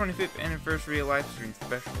Sonic's 25th anniversary livestream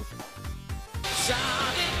special. Sonic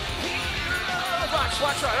Hero!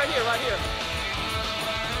 Watch, right here, right here.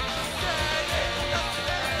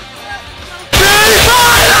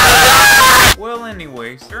 Well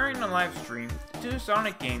anyways, during the live stream, 2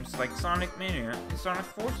 Sonic games like Sonic Mania and Sonic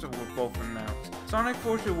Forces were both announced. Sonic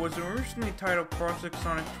Forces was originally titled Project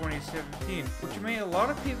Sonic 2017, which made a lot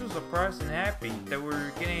of people surprised and happy that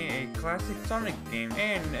we're getting a classic Sonic game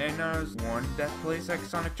and another one that plays like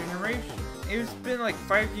Sonic Generation. It's been like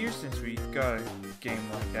 5 years since we got a game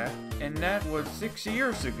like that, and that was 6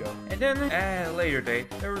 years ago. And then at a later date,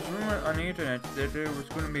 there was rumor on the internet that there was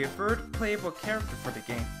going to be a third playable character for the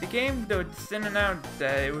game. The game though didn't announce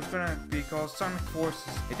that it was going to be called Sonic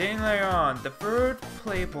Forces. And then later on, the third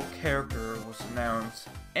playable character was announced,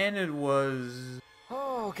 and it was...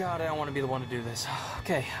 Oh god, I don't want to be the one to do this.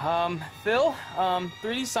 Okay, Phil,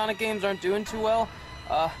 3D Sonic games aren't doing too well.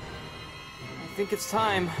 I think it's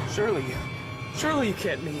time. Surely you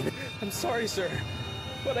can't mean it. I'm sorry, sir,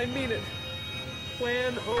 but I mean it.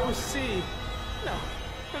 Plan OC. No,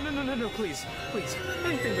 please,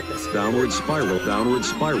 anything but this. Downward spiral, downward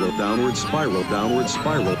spiral, downward spiral, downward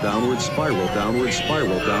spiral, downward spiral, downward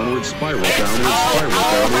spiral, downward spiral, downward spiral,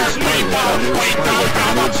 downward spiral, downward spiral,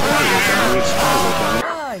 downward spiral, downward spiral.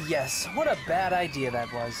 Ah, yes, what a bad idea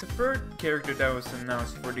that was. The third character that was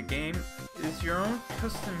announced for the game is your own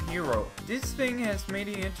custom hero. This thing has made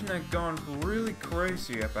the internet gone really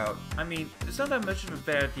crazy about. I mean, it's not that much of a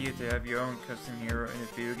bad idea to have your own custom hero in a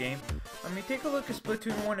video game. I mean, take a look at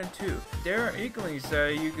Splatoon 1 and 2. There are inklings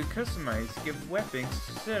that you could customize, give weapons,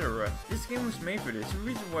 etc. This game was made for this. The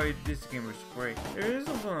reason why this game was great. There is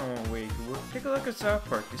also one way to work. Take a look at South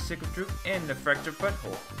Park, The Sick of Truth, and The Fractured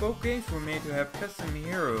Butthole. Both games were made to have custom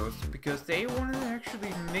heroes because they wanted to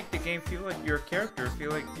actually make the game feel like your character,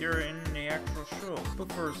 feel like you're in the actual show.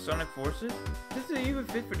 But for Sonic Forces, this doesn't even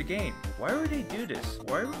fit for the game. Why would they do this?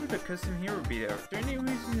 Why would the custom hero be there? Is there any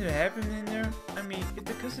reason to have him in there? I mean, if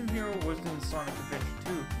the custom hero was in Sonic Adventure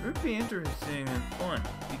 2, it would be interesting and fun,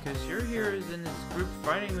 because your hero is in this group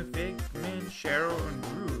fighting with Eggman, Shadow, and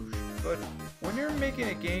Rouge. But when you're making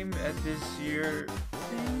a game at this year,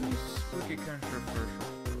 things will get controversial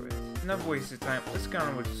for it. Enough wasted time, let's get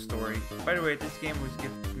on with the story. By the way, this game was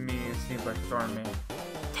gifted to me as named by Salmen.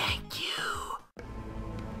 Thank you.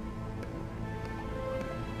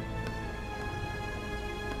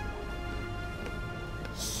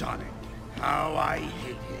 Sonic, how I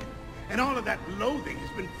hate him. And all of that loathing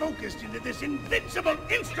has been focused into this invincible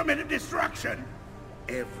instrument of destruction.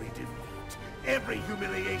 Every defeat, every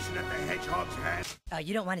humiliation at the Hedgehog's hands. Oh,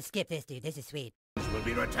 you don't want to skip this, dude. This is sweet. Will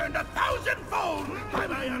be returned 1,000-fold by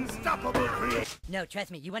my unstoppable creation. No, trust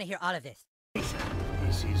me. You want to hear all of this. This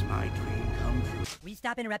is my dream come true. Will you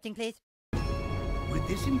stop interrupting, please? With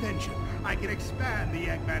this invention, I can expand the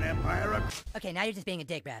Eggman Empire Okay, now you're just being a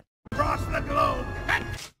dick, Brad. Across the globe and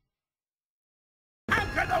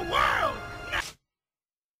conquer the world!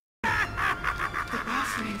 The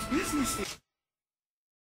boss means business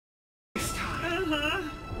this time.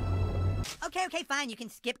 Okay, fine. You can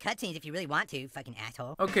skip cutscenes if you really want to, fucking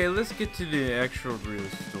asshole. Okay, let's get to the actual real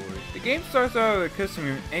story. The game starts out with a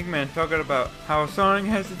customer Eggman talking about how Sonic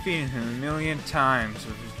has defeated him a million times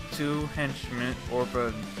with his 2 henchmen,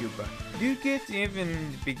 Orba and Cuba. You get even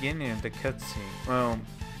in the beginning of the cutscene. Well,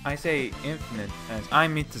 I say infinite as I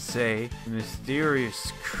mean to say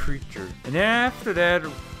mysterious creature. And then after that,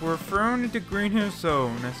 we're thrown into Green Hill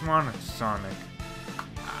Zone as Mono Sonic.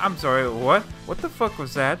 I'm sorry, what? What the fuck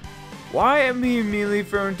was that? Why am I immediately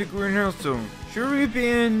thrown to Green Hill Zone? Should we be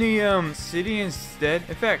in the city instead?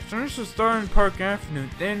 In fact, Sonic should start in Park Avenue,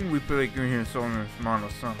 then we play Green Hill Zone as Mono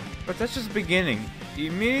Sonic. But that's just the beginning. The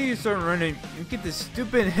minute you start running, you get this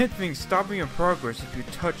stupid hit thing stopping your progress if you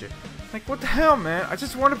touch it. Like, what the hell, man? I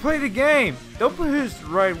just want to play the game! Don't put his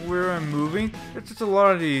right where I'm moving. There's just a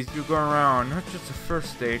lot of these you go around, not just the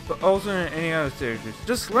first stage, but also in any other stages.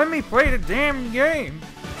 Just let me play the damn game!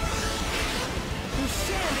 There's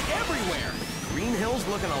sand everywhere! Green Hill's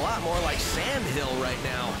looking a lot more like Sand Hill right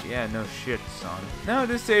now. Yeah, no shit, son. Now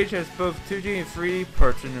this stage has both 2D and 3D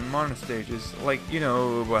parts in the mono stages. Like, you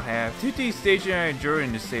know, we'll have 2D stage, and I enjoyed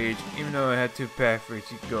in the stage, even though it had 2 pathways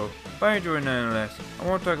you could go. But I enjoyed it nonetheless. I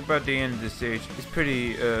won't talk about the end of the stage. It's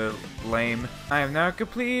pretty, lame. I have now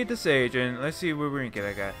completed the stage, and let's see what rank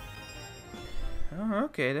I got. Oh,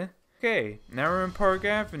 okay then. Okay, now we're in Park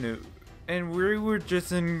Avenue, and we were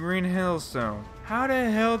just in Green Hill Zone. How the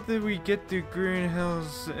hell did we get to Green Hill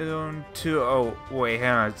Zone 2? Oh, wait, hang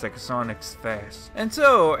on, it's like Sonic's fast. And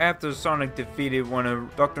so, after Sonic defeated one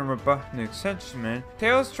of Dr. Robotnik's henchmen,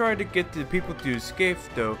 Tails tried to get the people to escape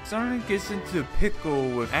though. Sonic gets into a pickle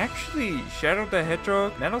with actually Shadow the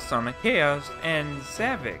Hedgehog, Metal Sonic, Chaos, and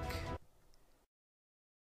Savik.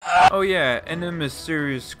 Oh yeah, and the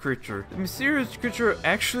mysterious creature. The mysterious creature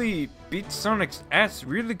actually beats Sonic's ass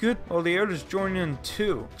really good while the others join in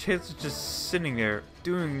too. Tails is just sitting there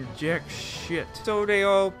doing jack shit. So they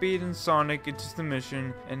all beat Sonic into the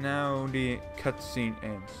mission, and now the cutscene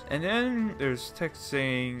ends. And then there's text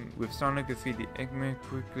saying, with Sonic defeated, Eggman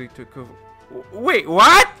quickly took over. Wait,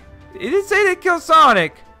 what? It didn't say they killed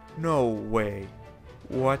Sonic! No way.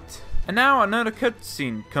 What? And now another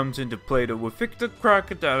cutscene comes into play though, with Victor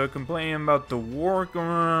Crocodile complaining about the war going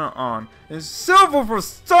on. And Silver for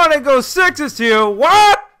Sonic 06 is here,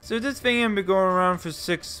 what? So this thing had been going around for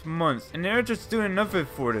 6 months, and they're just doing nothing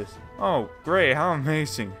for this. Oh great, how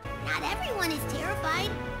amazing. Not everyone is terrified.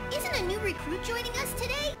 Isn't a new recruit joining us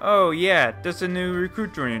today? Oh yeah, there's a new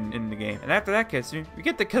recruit joining in the game. And after that cutscene, we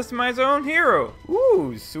get to customize our own hero.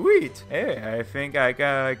 Ooh, sweet. Hey, I think I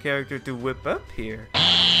got a character to whip up here.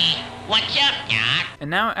 What's up, Doc? And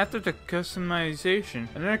now, after the customization,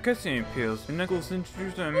 another cutscene appears, and Knuckles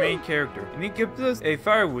introduces our main character, and he gives us a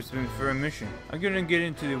fire Wispin for a mission. I'm gonna get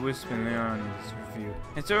into the Wispin later on in this review.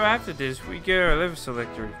 And so after this, we get our level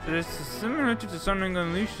selector. So this is similar to the Sonic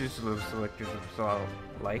Unleashed level selectors so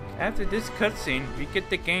like. After this cutscene, we get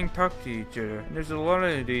the gang talk to each other. And there's a lot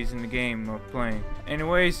of these in the game we're playing.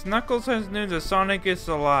 Anyways, Knuckles has news that Sonic is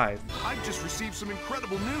alive. I've just received some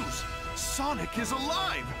incredible news. Sonic is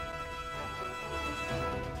alive!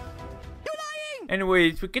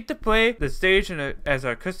 Anyways, we get to play the stage as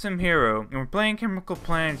our custom hero, and we're playing Chemical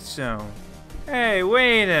Planet Zone. Hey,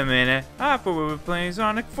 wait a minute, I thought we were playing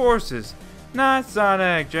Sonic Forces, not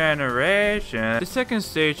Sonic Generation. The second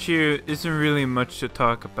stage here isn't really much to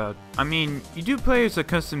talk about. I mean, you do play as a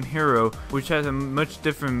custom hero, which has a much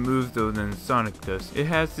different move though than Sonic does. It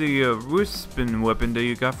has the Wispin weapon that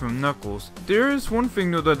you got from Knuckles. There is one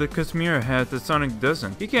thing though that the custom hero has that Sonic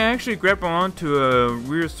doesn't. He can actually grab onto a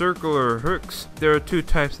rear circle or hooks. There are 2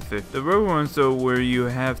 types of it. The red ones though where you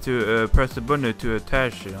have to press the button to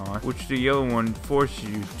attach it on, which the yellow one forces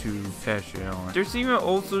you to attach it on. There's even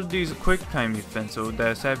also these quick time events though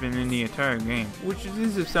that's happening in the entire game, which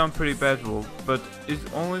does sound pretty bad, but it's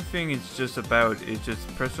the only thing it's just about is just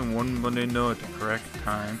pressing one button though at the correct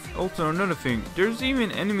time. Also another thing, there's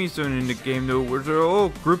even enemies in the game though where they're all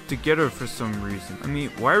grouped together for some reason. I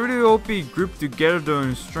mean, why would they all be grouped together though in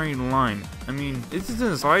a straight line? I mean, this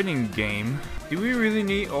isn't a fighting game. Do we really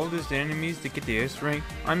need all these enemies to get the S rank?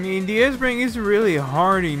 I mean, the S rank isn't really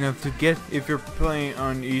hard enough to get if you're playing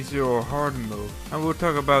on easy or hard mode. I will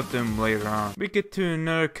talk about them later on. We get to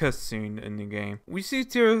another cutscene in the game. We see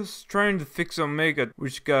Tails trying to fix Omega,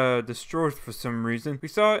 which got destroyed for some reason. We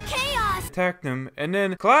saw Chaos attack them, and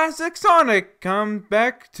then Classic Sonic come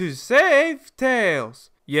back to save Tails.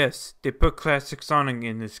 Yes, they put Classic Sonic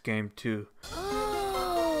in this game too.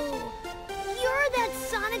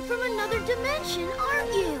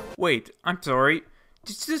 Aren't you? Wait, I'm sorry.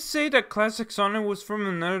 Did you say that Classic Sonic was from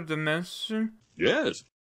another dimension? Yes.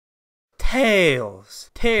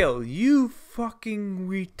 Tails! Tails, you fucking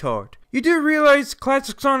retard. You do realize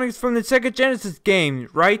Classic Sonic is from the Sega Genesis game,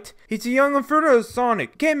 right? He's a young and fertile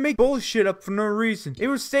Sonic. Can't make bullshit up for no reason. It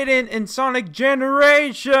was stated in Sonic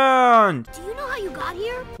Generation! Do you know how you got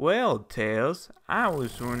here? Well, Tails, I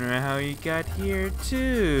was wondering how you got here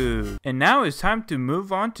too. And now it's time to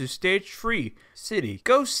move on to stage 3, City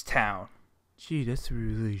Ghost Town. Gee, that's a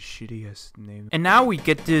really shitty ass name. And now we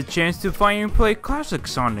get the chance to finally play Classic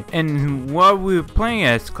Sonic. And while we were playing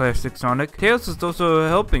as Classic Sonic, Tails is also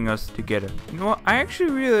helping us together. You know what? I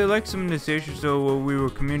actually really like some of the stages though where we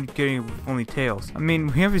were communicating with only Tails. I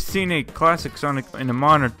mean, we haven't seen a Classic Sonic in a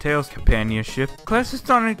modern Tails companionship. Classic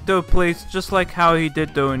Sonic though plays just like how he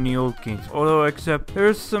did though in the old games. Although except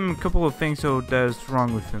there's a couple of things though that is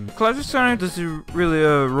wrong with him. Classic Sonic doesn't really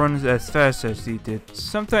run as fast as he did.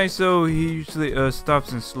 Sometimes though he usually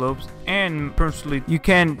stops and slopes, and personally you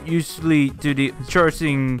can't usually do the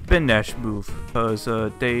charging spin dash move because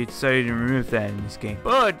they decided to remove that in this game.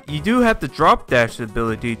 But you do have the drop dash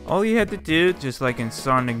ability. All you have to do, just like in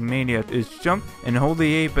Sonic Mania, is jump and hold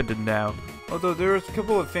the A button down. Although there's a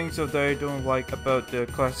couple of things that I don't like about the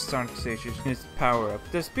classic Sonic stages, its power-up.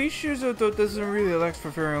 The speed shoes though doesn't really last for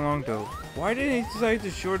very long though. Why did they decide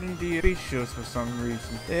to shorten the speed shoes for some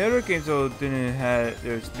reason? The other games though didn't have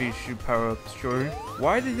their speed shoe power-ups shortened.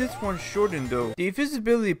 Why did this one shorten though? The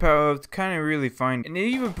invisibility power-up's kinda really fine, and they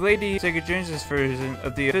even played the Sega Genesis version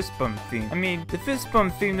of the fist bump theme. I mean, the fist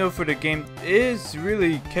bump theme though for the game is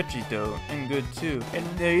really catchy though, and good too. And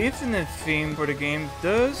the infinite theme for the game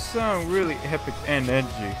does sound really epic and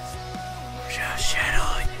edgy.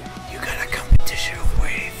 Shadow, you got a competition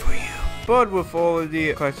waiting for you. But with all of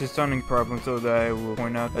the classic Sonic problems though that I will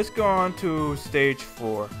point out, let's go on to stage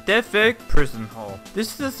 4. Death Egg Prison Hall. This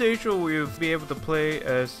is the stage where you'll be able to play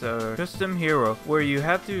as a custom hero, where you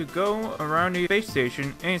have to go around the space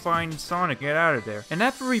station and find Sonic, get out of there. And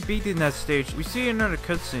after we beat in that stage, we see another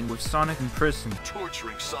cutscene with Sonic in prison.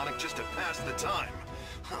 Torturing Sonic just to pass the time.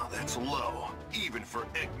 Oh, that's low, even for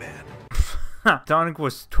Eggman. Sonic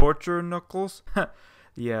was torture Knuckles?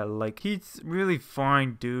 Yeah, like, he's really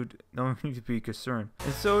fine, dude. No need to be concerned.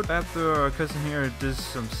 And so, after our cousin here does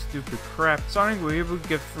some stupid crap, Sonic will be able to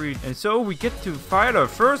get freed. And so, we get to fight our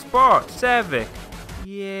first boss, Savik.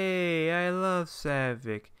 Yay, I love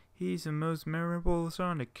Savik. He's the most memorable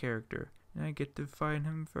Sonic character. And I get to fight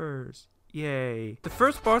him first. Yay. The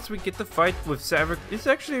first boss we get to fight with Savik is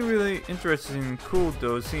actually really interesting and cool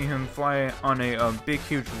though, seeing him fly on a big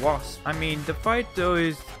huge wasp. I mean, the fight though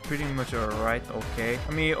is pretty much alright, okay.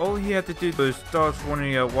 I mean, all he had to do was dodge one of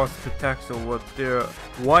the wasp attacks with their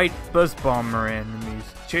white buzz bomber enemies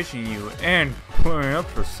chasing you and pulling up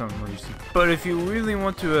for some reason. But if you really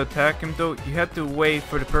want to attack him though, you have to wait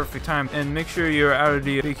for the perfect time and make sure you're out of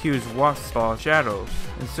the big huge wasp ball shadows.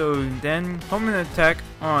 And so then home an attack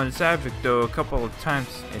on Savik though a couple of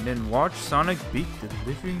times, and then watch Sonic beat the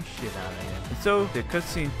living shit out of him. And so the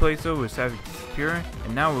cutscene plays over with Savik disappearing,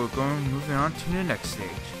 and now we're moving on to the next stage.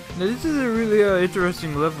 Now this is a really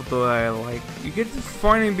interesting level though I like. You get to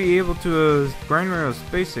finally be able to grind around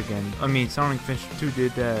space again. I mean, Sonic Adventure 2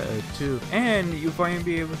 did that too. And you finally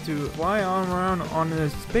be able to fly on around on a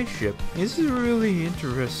spaceship. This is really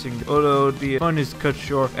interesting. Although the fun is cut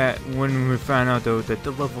short at when we find out though that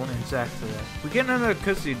the level ends after that. We get another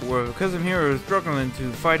cutscene where Cousin Hero is struggling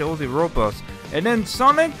to fight all the robots. And then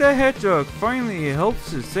Sonic the Hedgehog finally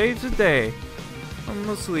helps to save the day.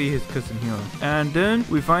 Mostly his cousin Hero. And then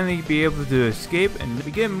we finally be able to escape, and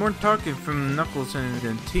we get more talking from Knuckles and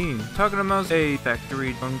the team, talking about a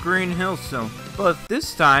factory on Green Hill Zone. But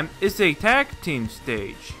this time it's a tag team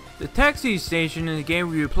stage. The taxi station in the game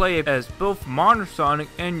where you play as both Modern Sonic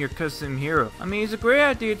and your custom hero. I mean, it's a great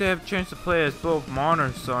idea to have a chance to play as both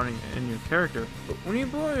Modern Sonic and your character, but when you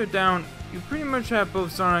boil it down, you pretty much have both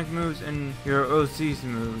Sonic moves and your OC's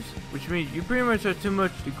moves, which means you pretty much have too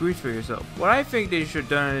much degrees for yourself. What I think they should have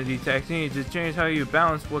done in the taxi is to change how you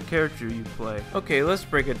balance what character you play. Okay, let's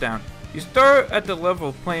break it down. You start at the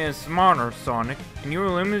level playing as Modern Sonic, and you are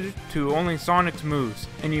limited to only Sonic's moves.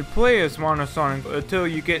 And you play as Modern Sonic until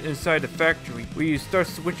you get inside the factory, where you start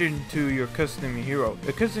switching to your custom hero.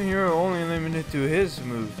 The custom hero only limited to his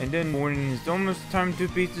moves, and then when it's almost time to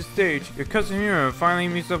beat the stage, your custom hero finally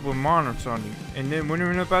meets up with Modern Sonic. And then when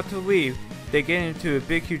you're about to leave, they get into a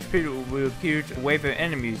big huge pit with a huge wave of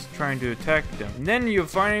enemies trying to attack them. And then you'll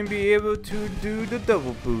finally be able to do the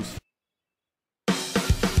double boost.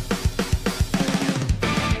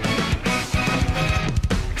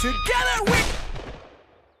 Together we...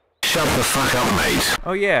 Shut the fuck up, mate.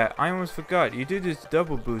 Oh yeah, I almost forgot. You do this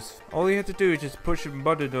double boost. All you have to do is just push a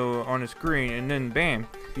button on the screen, and then bam,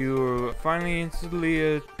 you finally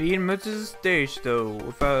instantly beat much of the stage though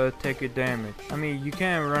without taking damage. I mean, you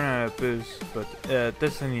can run out of boost, but that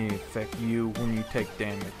doesn't affect you when you take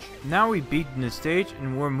damage. Now we beaten the stage,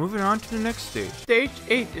 and we're moving on to the next stage. Stage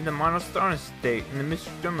 8 in the Monostarna state in the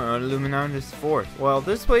Mystic Drummer Illuminatus Forest. Well,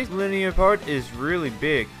 this place linear part is really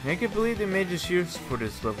big. I can't believe they made this use for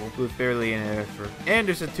this level with barely any effort. And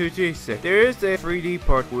there's a 2G set. There is a 3D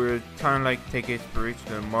part where it kind of like take inspiration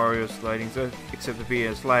from Mario sliding stuff, except to be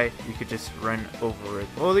a slide, you could just run over it.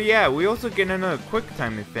 Well, yeah, we also get another quick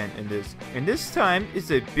time event in this. And this time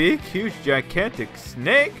it's a big, huge, gigantic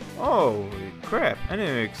snake. Holy crap, I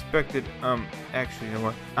didn't expect it. Actually, you know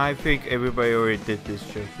what? I think everybody already did this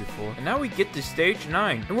joke before. And now we get to stage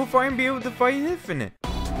 9, and we'll finally be able to fight Infinite.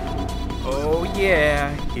 Oh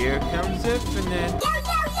yeah, here comes Infinite.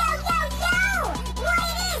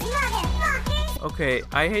 Okay,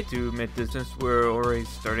 I hate to admit this since we're already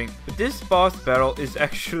starting, but this boss battle is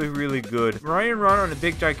actually really good. Running around on a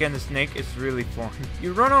big gigantic snake is really fun.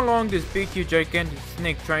 You run along this big huge gigantic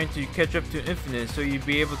snake trying to catch up to Infinite so you'd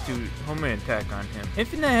be able to home an attack on him.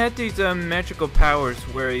 Infinite had these magical powers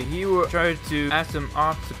where he will try to add some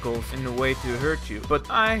obstacles in the way to hurt you, but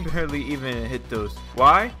I barely even hit those.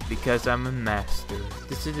 Why? Because I'm a master.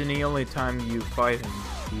 This isn't the only time you fight him.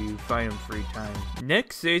 You fight him 3 times.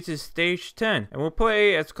 Next stage is stage 10, and we'll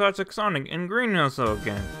play as classic Sonic in Green Hills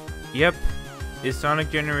again. Yep, it's Sonic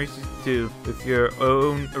Generations 2 with your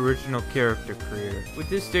own original character creator. With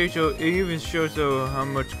this stage, it even shows how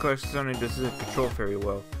much classic Sonic doesn't control very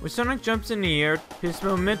well. When Sonic jumps in the air, his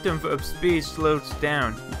momentum of speed slows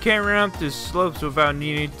down. You can't run up the slopes without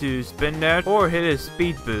needing to spin out or hit a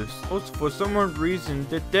speed boost. Also, for some odd reason,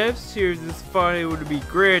 the devs here thought it would be a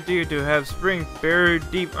great idea to have springs buried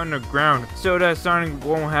deep underground so that Sonic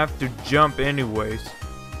won't have to jump anyways.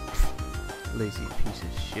 Lazy piece of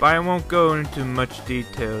shit. But I won't go into much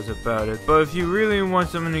details about it. But if you really want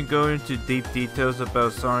someone to go into deep details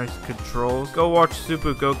about Sonic's controls, go watch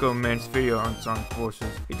Super Go-Go Man's video on Sonic Forces.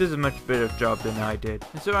 He does a much better job than I did.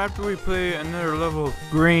 And so after we play another level of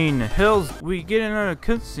Green Hills, we get another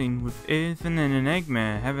cutscene with Infinite and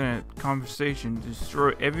Eggman having a conversation to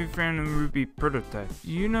destroy every Phantom Ruby prototype.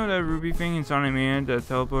 You know that Ruby thing in Sonic Mania that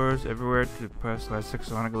teleports everywhere to press classic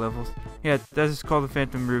Sonic levels? Yeah, that is called the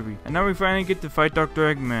Phantom Ruby. And now we finally get to fight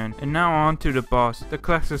Dr. Eggman. And now on to the boss. The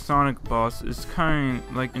classic Sonic boss is kind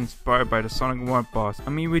of like inspired by the Sonic 1 boss.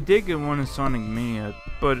 I mean, we did get one in Sonic Mania,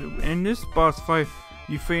 but in this boss fight,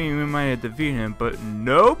 you think we might have defeated him, but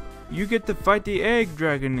nope! You get to fight the Egg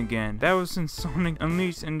Dragon again. That was in Sonic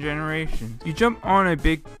Unleashed in Generations. You jump on a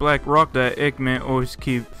big black rock that Eggman always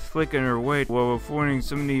keeps flicking away while avoiding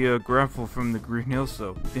some of the grapple from the Green Hill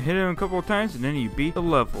Soap. You hit him a couple of times and then you beat the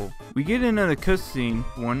level. We get another cutscene.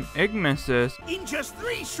 One, Eggman says, "In just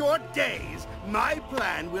 3 short days, my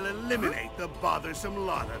plan will eliminate the bothersome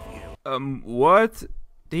lot of you." What?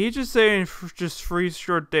 Did he just say in just 3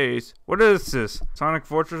 short days? What is this? Sonic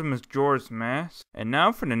Fortress Majora's Mask? And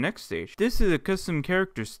now for the next stage. This is a custom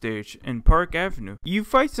character stage in Park Avenue. You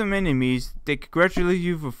fight some enemies. They congratulate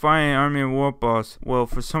you for fighting Army of War boss. Well,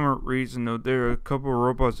 for some reason though, there are a couple of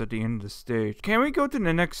robots at the end of the stage. Can we go to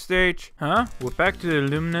the next stage? Huh? We're back to the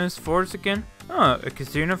Luminous Forest again? Huh, a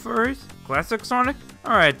Casino Forest? Classic Sonic?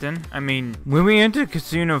 Alright then. I mean, when we enter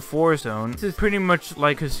Casino Forest Zone, this is pretty much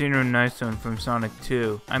like Casino Night Zone from Sonic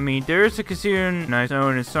 2. I mean, there is a Casino Night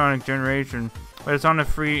Zone in Sonic Generation, but it's on the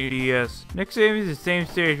 3DS. Next stage is the same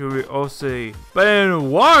stage where we all see, but in a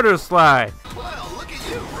water slide! Well, look at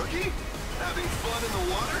you, rookie! Having fun in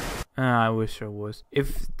the water? I wish I was.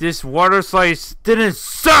 If this water slide didn't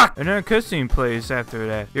suck! Another cutscene plays after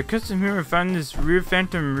that. Your custom hero found this rear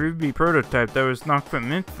Phantom Ruby prototype that was knocked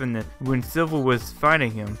from Infinite when Silver was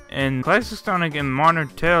fighting him. And Classic Sonic and Modern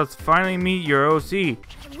Tails finally meet your OC.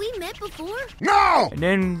 Have we met before? No! And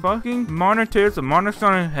then fucking Modern Tails and Modern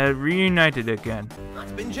Sonic had reunited again.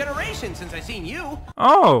 It's been generations since I seen you.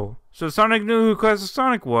 Oh, so Sonic knew who Classic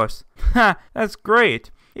Sonic was. Ha, that's great.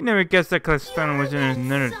 He never guessed that Classic Sonic was in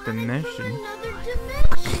another dimension.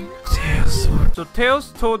 So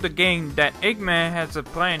Tails told the gang that Eggman has a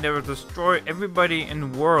plan that will destroy everybody in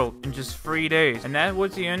the world in just 3 days. And that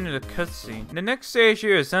was the end of the cutscene. The next stage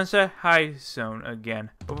here is Sunset High Zone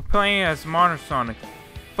again. But we're playing as Modern Sonic.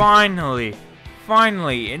 Finally!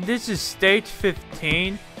 And this is stage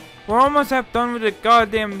 15. We're almost half done with the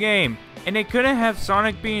goddamn game. And they couldn't have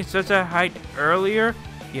Sonic be in Sunset Height earlier?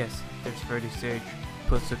 Yes, there's 30 stages.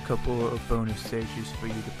 Plus a couple of bonus stages for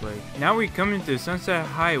you to play. Now we come into Sunset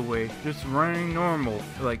Highway, just running normal.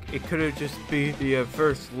 Like, it could have just been the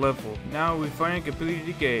first level. Now we finally completed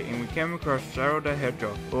the gate and we came across Shadow the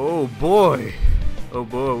Hedgehog. Oh boy,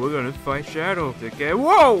 we're gonna fight Shadow again.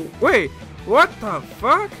 Whoa, wait, what the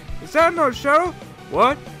fuck? Is that not Shadow?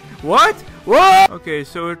 What? Okay,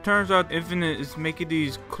 so it turns out Infinite is making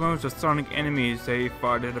these clones of Sonic enemies that he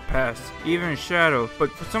fought in the past, even Shadow.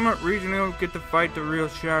 But for some reason, we don't get to fight the real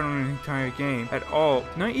Shadow in the entire game at all.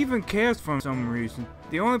 Not even Chaos for some reason.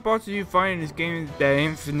 The only bosses you fight in this game that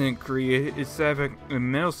Infinite created is Savage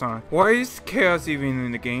and Metal Sonic. Why is Chaos even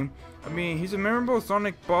in the game? I mean, he's a memorable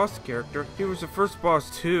Sonic boss character. He was the first boss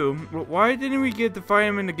too. But why didn't we get to fight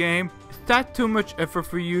him in the game? Is that too much effort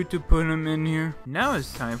for you to put him in here? Now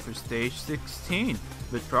it's time for stage 16,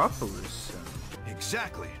 Metropolis.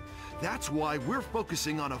 Exactly. That's why we're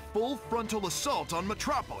focusing on a full frontal assault on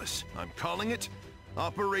Metropolis. I'm calling it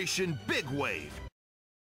Operation Big Wave.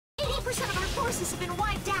 80% 90% of our forces have been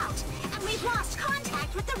wiped out, and we've lost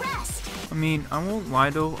contact with the rest. I mean, I won't lie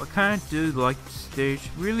though, I kinda do like the stage.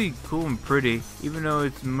 Really cool and pretty, even though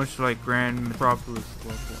it's much like Grand Metropolis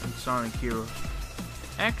level and Sonic Heroes.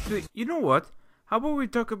 Actually, you know what? How about we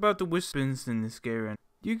talk about the Wispins in this game?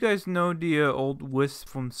 Do you guys know the old Wisp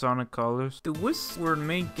from Sonic Colors? The Wisps were the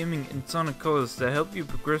main gimmick in Sonic Colors that help you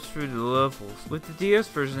progress through the levels. With the DS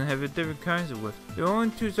version, have different kinds of Wisps. There are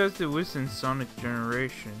only two types of Wisps in Sonic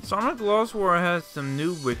Generation. Sonic Lost World has some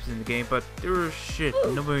new Wisps in the game, but they were shit.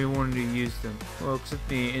 Nobody wanted to use them. Well, except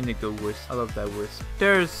the Indigo Wisp. I love that Wisp.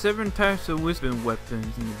 There are 7 types of Wispin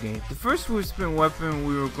weapons in the game. The first Wispin weapon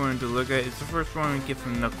we were going to look at is the first one we get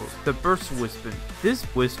from Knuckles, the Burst Wispin. This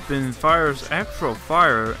Wispin fires actual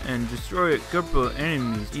fire and destroy couple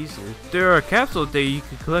enemies easily. There are capsules that you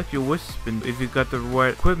can collect your Wispin if you got the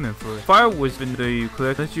right equipment for it. Fire Wispin that you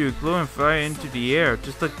collect lets you glow and fly into the air,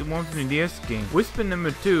 just like the one from the DS game. Wispin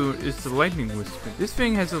number 2 is the Lightning Wispin. This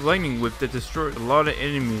thing has a lightning whip that destroys a lot of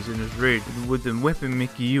enemies in its range, with the weapon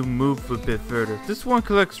making you move a bit further. This one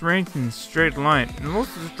collects range in a straight line and will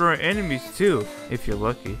also destroy enemies too, if you're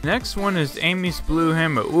lucky. Next one is Amy's Blue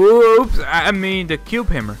Hammer. Oops, I mean the Cube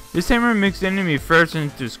Hammer. This hammer makes enemy first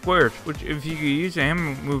into squares, which if you could use a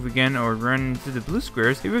hammer move again or run into the blue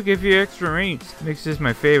squares, it will give you extra range. Makes this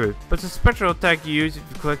my favorite. But the special attack you use if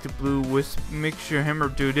you collect the blue wisp makes your hammer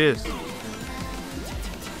do this.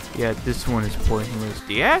 Yeah, this one is pointless.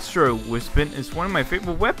 The Astro Wispin is one of my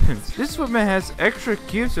favorite weapons. This weapon has extra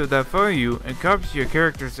cubes that follow you and copies your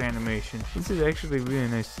character's animation. This is actually a really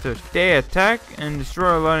nice touch. They attack and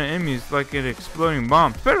destroy a lot of enemies like an exploding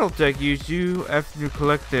bomb. Special attack you after you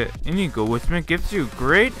collect the Indigo Wispin gives you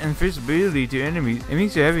great invisibility to enemies. It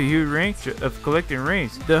means you have a huge range of collecting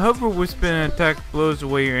range. The Hover Wispin attack blows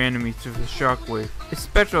away your enemies with a shockwave. Its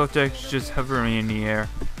special attack is just hovering in the air.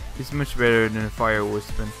 It's much better than a Fire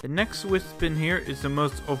Wispin. The next Wispin here is the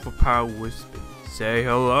most overpowered Wispin. Say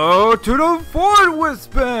hello to the Void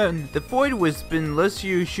Wispin! The Void Wispin lets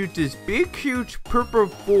you shoot this big huge purple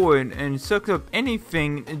void and suck up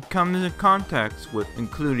anything it comes in contact with,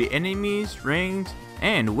 including enemies, rings,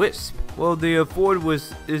 and wisp. Well, the Void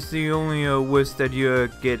Wisp is the only wisp that you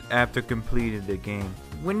get after completing the game.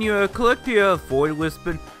 When you collect the Void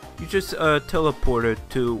Wispin, you just teleport it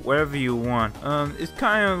to wherever you want. It's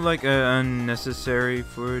kind of like unnecessary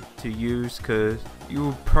for it to use because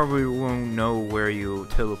you probably won't know where you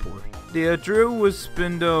teleport. The Drill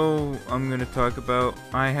Wispin though I'm gonna talk about,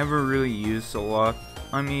 I haven't really used a lot.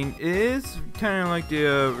 I mean, it is kind of like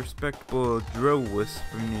the respectable Drill Wisp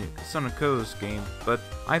from the Sonic Colors game, but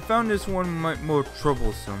I found this one more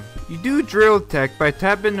troublesome. You do drill attack by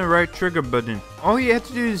tapping the right trigger button. All you have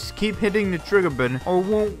to do is keep hitting the trigger button or it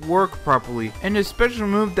won't work properly. And the special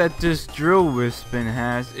move that this Drill Wispin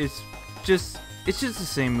has, it's just the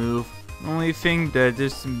same move. The only thing that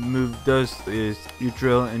this move does is you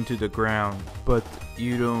drill into the ground, but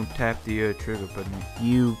you don't tap the trigger button.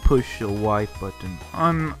 You push the Y button.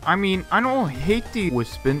 I mean, I don't hate the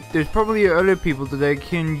Wispin. There's probably other people that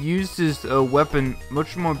can use this weapon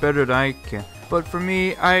much more better than I can. But for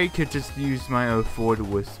me, I could just use my Void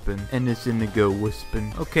Wispin and this Indigo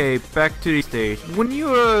Wispin. Okay, back to the stage. When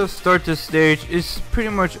you start the stage, it's pretty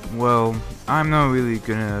much, well, I'm not really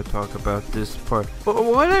gonna talk about this part. But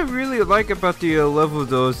what I really like about the level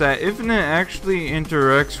though is that Infinite actually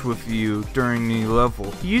interacts with you during the level.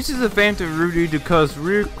 He uses a Phantom Rudy to cause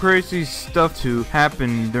real crazy stuff to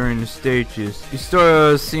happen during the stages. You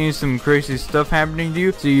start seeing some crazy stuff happening to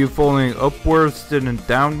you, see you falling upwards then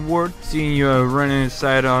downward, seeing you running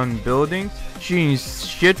inside on buildings, shooting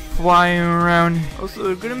shit flying around. Also,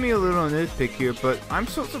 there's gonna be a little nitpick here, but I'm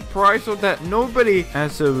so surprised that nobody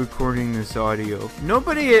has recording this audio.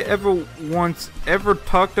 Nobody ever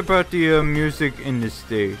talked about the music in this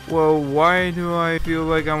stage. Well, why do I feel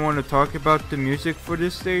like I want to talk about the music for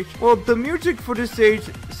this stage? Well, the music for this stage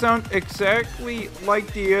sounds exactly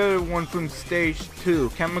like the other one from stage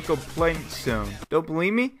 2, Chemical Plant Zone. Don't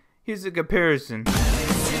believe me? Here's a comparison.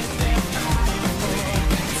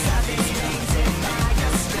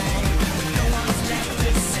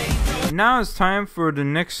 Now it's time for the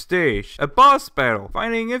next stage, a boss battle,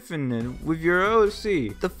 fighting Infinite with your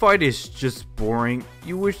OC. The fight is just boring.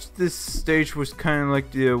 You wish this stage was kind of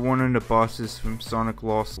like the one of the bosses from Sonic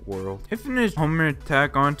Lost World. Infinite Homer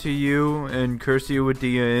attack onto you and curse you with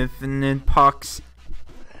the Infinite Pox.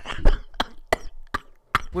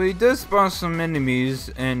 Well, he does spawn some enemies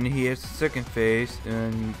and he has a second phase,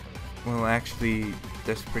 and well, actually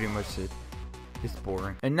that's pretty much it. It's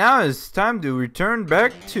boring. And now it's time to return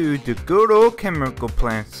back to the good old Chemical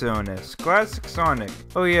Plant Zone as Classic Sonic.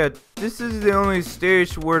 Oh yeah, this is the only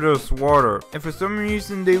stage where there's water, and for some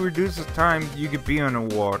reason they reduce the time you could be on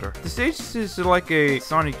the water. The stage is like a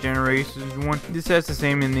Sonic Generations one. This has the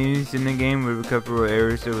same enemies in the game with a couple of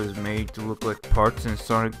areas that was made to look like parts in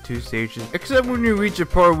Sonic 2 stages, except when you reach a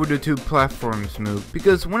part where the two platforms move.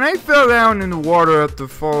 Because when I fell down in the water after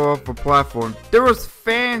fall off a platform, there was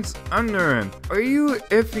fans under him. Are you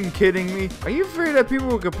effing kidding me? Are you afraid that people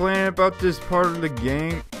will complain about this part of the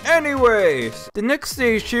game? Anyways, the next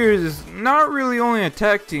stage here is not really only a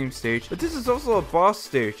tag team stage, but this is also a boss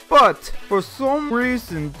stage. But for some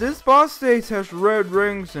reason, this boss stage has red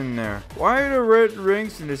rings in there. Why are there red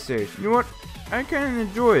rings in this stage? You know what? I kind of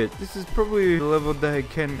enjoy it. This is probably a level that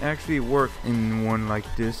can actually work in one like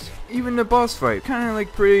this. Even the boss fight, kind of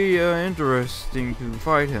like pretty interesting to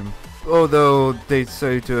fight him. Although they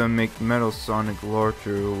decided to make Metal Sonic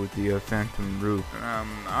larger with the Phantom Roof.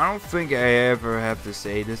 I don't think I ever have to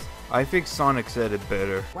say this. I think Sonic said it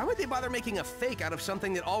better. Why would they bother making a fake out of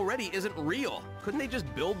something that already isn't real? Couldn't they just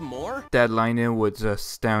build more? That line in was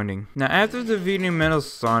astounding. Now, after defeating Metal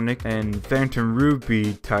Sonic and Phantom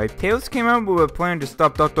Ruby type, Tails came out with a plan to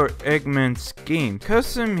stop Dr. Eggman's scheme.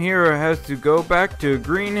 Custom Hero has to go back to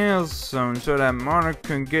Green Hills Zone so that Monarch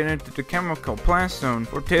can get into the chemical plant zone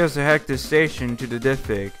for Tails to hack the station to the Death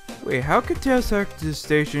Egg. Wait, how could Tails hack this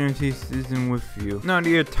station if he isn't with you? Now,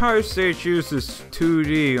 the entire stage uses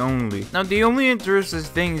 2D only. Now, the only interesting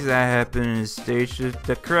things that happen in this stage is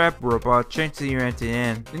the crab robot chasing you at the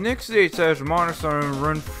end. The next stage has monsters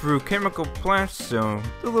run through chemical plant zone.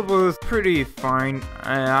 The level is pretty fine,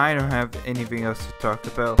 and I don't have anything else to talk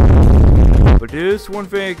about. But there is one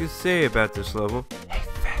thing I can say about this level.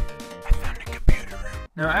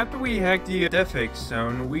 Now, after we hack the Death Egg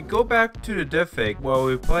zone, we go back to the Death Egg while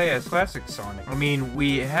we play as Classic Sonic. I mean,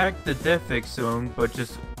 we hacked the Death Egg zone, but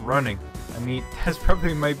just running. I mean, that's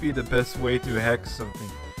probably might be the best way to hack something.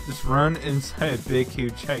 Just run inside a big,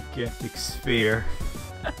 huge, gigantic sphere.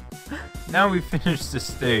 Now we finish the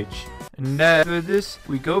stage. And after this,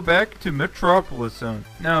 we go back to Metropolis Zone.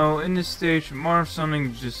 Now, in this stage, Mario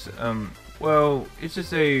Sonic just, well, it's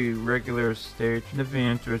just a regular stage. Nothing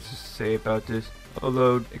interesting to say about this.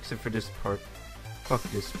 Although, except for this part. Fuck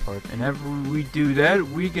this part. And after we do that,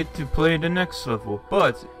 we get to play the next level.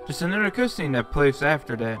 But, just another cutscene that plays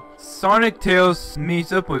after that. Sonic Tails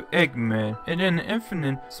meets up with Eggman. And then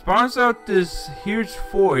Infinite spawns out this huge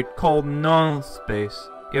void called null space.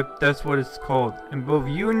 Yep, that's what it's called. And both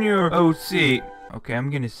you and your OC... Okay, I'm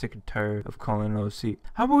getting sick and tired of calling it OC.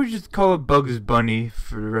 How about we just call it Bugs Bunny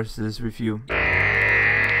for the rest of this review?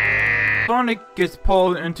 Sonic gets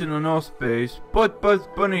pulled into the null space, but Bugs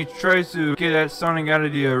Bunny tries to get at Sonic out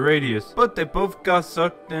of the radius, but they both got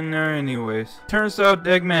sucked in there anyways. Turns out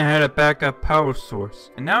Eggman had a backup power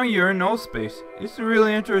source, and now you're in null space. It's a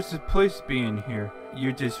really interesting place to be in here.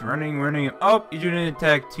 You're just running, oh, you're doing the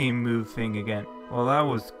tag team move thing again. Well, that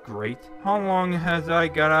was great. How long has I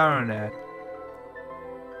got out on that?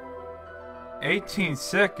 18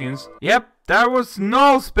 seconds. Yep. That was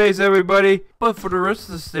null space, everybody! But for the rest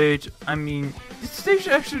of the stage, I mean, this stage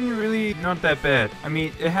actually really not that bad. I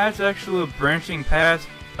mean, it has actual branching paths,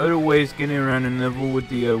 other ways getting around the level with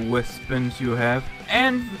the whip spins you have.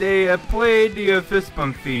 And they played the fist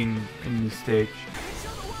bump theme in this stage.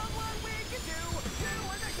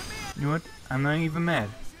 You know what? I'm not even mad.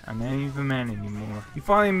 I'm not even mad anymore. You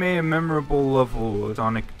finally made a memorable level,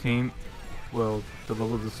 Sonic Team. Well, the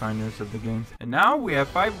level designers of the game. And now we have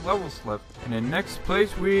 5 levels left. And the next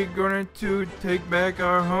place we're going to take back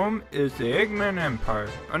our home is the Eggman Empire.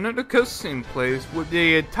 Another cutscene place with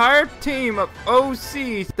the entire team of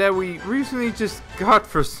OCs that we recently just got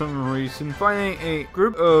for some reason. Finding a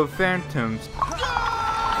group of phantoms.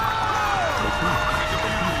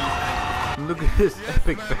 Look at this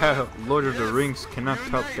epic battle. Lord of the Rings cannot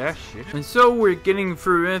top that shit. And so we're getting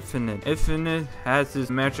through Infinite. Infinite has his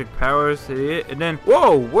magic powers, and then,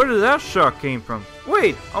 whoa, where did that shot came from?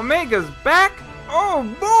 Wait, Omega's back? Oh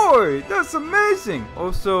boy, that's amazing!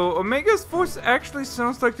 Also, Omega's voice actually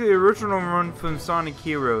sounds like the original one from Sonic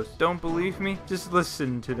Heroes. Don't believe me? Just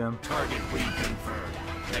listen to them. Target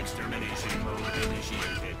reconfirmed. Extermination mode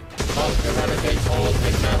initiated.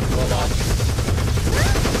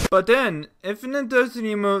 But then, Infinite does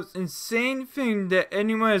the most insane thing that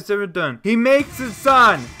anyone has ever done. He makes it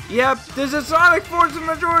son! Yep, there's a Sonic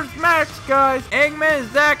Forcebase Max, guys! Eggman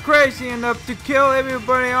is that crazy enough to kill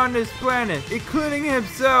everybody on this planet, including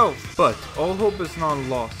himself. But all hope is not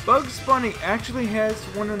lost. Bugs Bunny actually has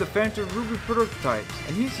one of the Phantom Ruby prototypes,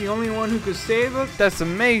 and he's the only one who could save us? That's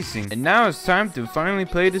amazing. And now it's time to finally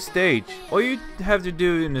play the stage. All you have to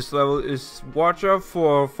do in this level is watch out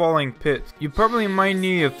for falling pits. You probably might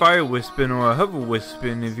need a fire whip spin spin or a hover with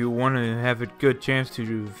spin if you want to have a good chance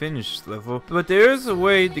to finish this level. But there is a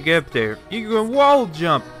way to get up there. You can wall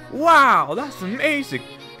jump. Wow, that's amazing.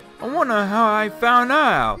 I wonder how I found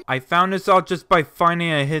out. I found this out just by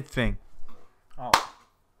finding a hit thing.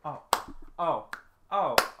 Oh.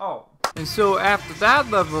 And so after that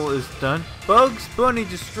level is done, Bugs Bunny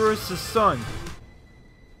destroys the sun.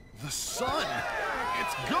 The sun?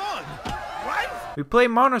 It's gone! What? We play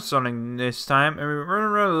Mono Sonic this time and we run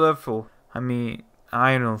around the level. I mean,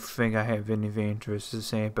 I don't think I have anything interesting to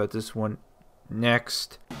say about this one.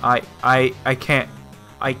 Next. I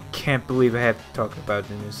can't believe I have to talk about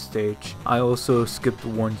it in this stage. I also skipped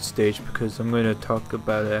one stage because I'm going to talk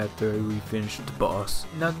about it after we finish the boss.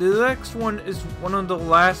 Now the next one is one of the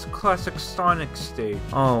last classic Sonic stage.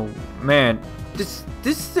 Oh man, this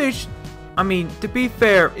stage, I mean, to be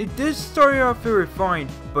fair, it did start off very fine,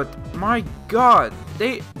 but my god,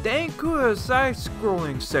 they include a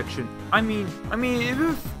side-scrolling section. I mean,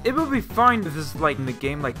 it would be fine if this is like in the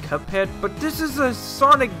game like Cuphead, but this is a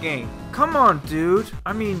Sonic game. Come on, dude.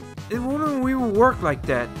 I mean, it wouldn't even work like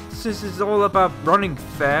that, since it's all about running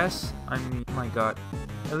fast. I mean, my god.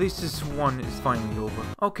 At least this one is finally over.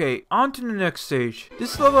 Okay, on to the next stage.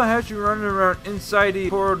 This level has you running around inside the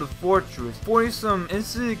core of the fortress, fighting some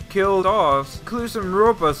instant kill dogs, including some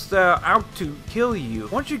robots that are out to kill you.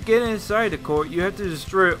 Once you get inside the core, you have to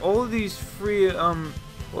destroy all of these free,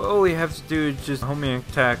 well, all you have to do is just homing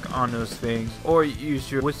attack on those things, or use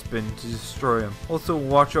your Whispin to destroy them. Also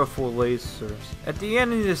watch out for lasers. At the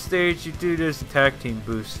end of the stage, you do this tag team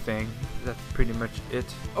boost thing. That's pretty much it.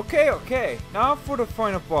 Okay, now for the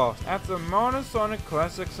final boss. After Mono Sonic,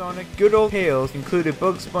 Classic Sonic, Good Old Tales, included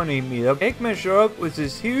Bugs Bunny meetup, Eggman show up with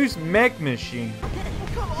his huge Meg Machine.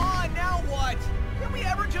 Come on, now what? Can we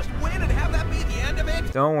ever just win and have that be the end of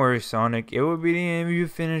it? Don't worry, Sonic. It will be the end if you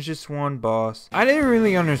finish this one boss. I didn't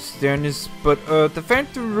really understand this, but the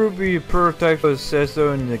Phantom Ruby prototype says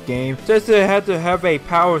so in the game. Says that it had to have a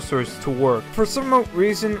power source to work. For some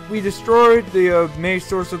reason, we destroyed the main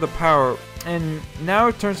source of the power. And now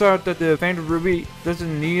it turns out that the Phantom Ruby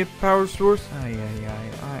doesn't need a power source.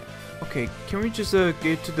 Okay, can we just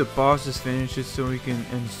get to the boss's finishes so we can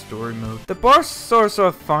end story mode? The boss starts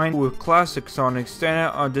off fine with classic Sonic standing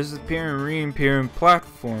out on disappearing and reappearing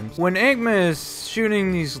platforms. When Eggman is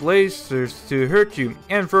shooting these lasers to hurt you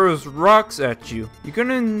and throws rocks at you, you're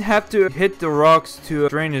gonna have to hit the rocks to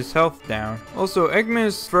drain his health down. Also,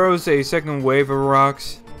 Eggman throws a second wave of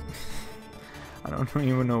rocks. I don't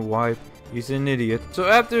even know why. He's an idiot. So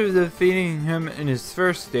after defeating him in his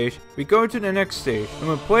first stage, we go to the next stage, and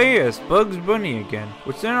we play as Bugs Bunny again.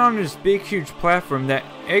 We're standing on this big huge platform that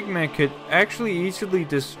Eggman could actually easily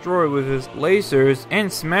destroy with his lasers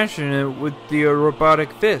and smashing it with the robotic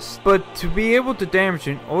fist. But to be able to damage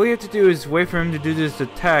it, all you have to do is wait for him to do this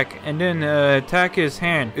attack and then attack his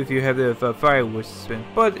hand if you have the fire Whispin.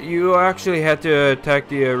 But you actually had to attack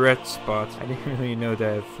the red spot. I didn't really know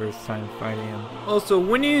that first time fighting him. Also,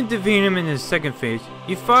 when you defeat him in his second phase,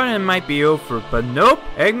 you thought it might be over, but nope.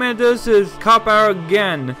 Eggman does his cop out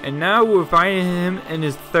again, and now we're fighting him in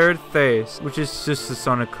his third phase, which is just the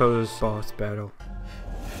Sonic Colors boss battle.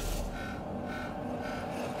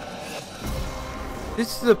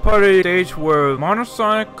 This is the part of the stage where Mono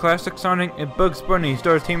Sonic, Classic Sonic, and Bugs Bunny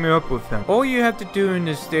start teaming up with them. All you have to do in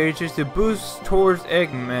this stage is to boost towards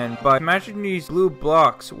Eggman by smashing these blue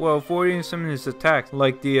blocks while avoiding some of his attacks,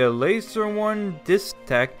 like the laser one, this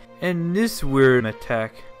attack, and this weird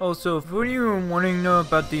attack. Also, if you were wondering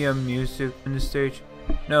about the music in this stage,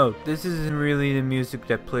 no, this isn't really the music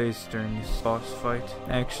that plays during this boss fight.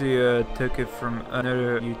 I actually took it from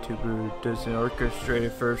another YouTuber who does an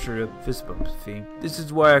orchestrated version of Fist Bump theme. This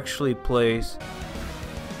is what actually plays.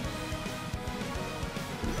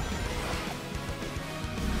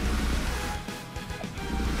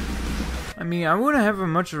 I mean, I wouldn't have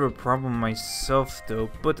much of a problem myself though,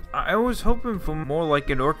 but I was hoping for more like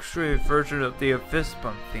an orchestrated version of the Fist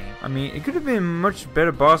Bump theme. I mean, it could have been a much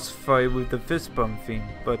better boss fight with the Fist Bump theme,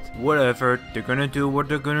 but whatever, they're gonna do what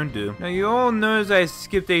they're gonna do. Now you all notice I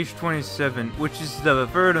skipped age 27, which is the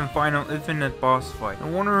third and final infinite boss fight.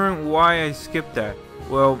 I'm wondering why I skipped that.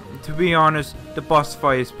 Well, to be honest, the boss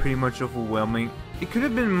fight is pretty much overwhelming. It could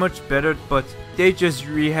have been much better, but they just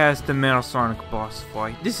rehashed the Metal Sonic boss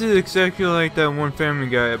fight. This is exactly like that one Family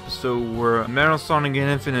Guy episode where Metal Sonic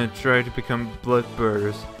and Infinite tried to become blood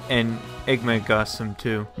brothers, and Eggman got some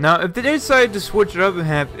too. Now, if they decide to switch it up and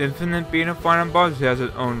have Infinite being a final boss who has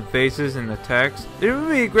its own phases and attacks, it would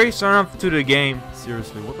be a great sign off to the game.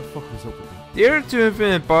 Seriously, what the fuck is up with them? The other two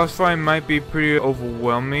Infinite boss fight might be pretty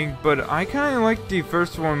overwhelming, but I kinda like the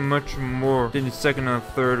first one much more than the second and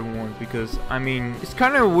third one because, I mean, it's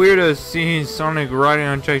kinda weird to see Sonic riding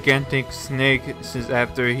on a gigantic snake since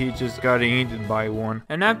after he just got eaten by one.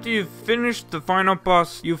 And after you finish the final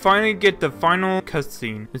boss, you finally get the final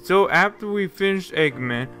cutscene. And so after we finished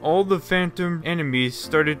Eggman, all the phantom enemies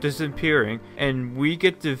started disappearing, and we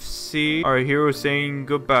get to see our hero saying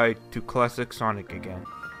goodbye to classic Sonic again.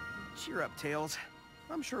 Cheer up, Tails.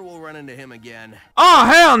 I'm sure we'll run into him again. Oh,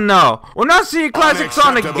 hell no! We'll not see classic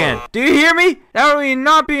Sonic again! Do you hear me? That will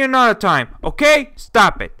not be another time, okay?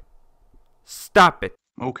 Stop it. Stop it.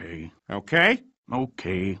 Okay. Okay?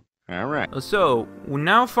 Okay. Alright. So, we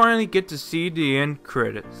now finally get to see the end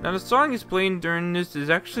credits. Now the song is playing during this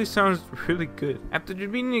actually sounds really good. After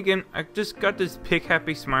defeating the game, I just got this big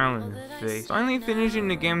happy smile on my face. Finally finishing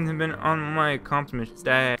the game has been on my accomplishments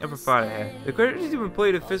that I ever thought I had. The credits even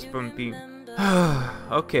played a fist bump theme.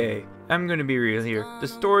 Okay, I'm gonna be real here. The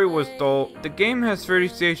story was dull. The game has 30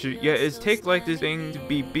 stages, yet it takes like this thing to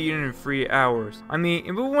be beaten in 3 hours. I mean,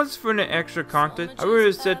 if it wasn't for the extra content, I would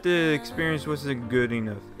have said the experience wasn't good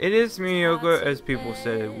enough. It is mediocre as people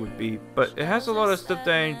said it would be, but it has a lot of stuff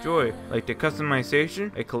that I enjoy, like the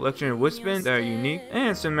customization, a collection of wristbands that are unique,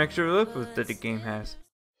 and some extra levels that the game has.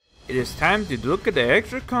 It is time to look at the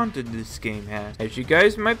extra content this game has. As you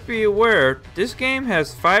guys might be aware, this game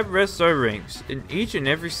has 5 red star rings in each and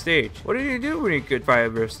every stage. What do you do when you get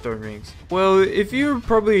 5 red star rings? Well, if you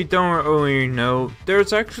probably don't already know,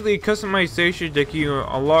 there's actually customization that you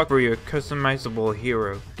unlock for your customizable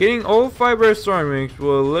hero. Getting all 5 red star rings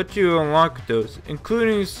will let you unlock those,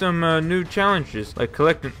 including some new challenges, like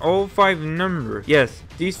collecting all 5 numbers. Yes,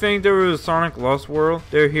 these things that were Sonic Lost World,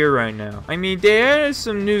 they're here right now. I mean, they added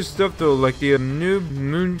some new stuff though, like the new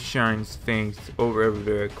moonshines things, or whatever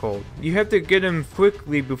they're called. You have to get them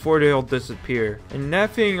quickly before they'll disappear. And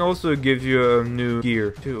that thing also gives you a new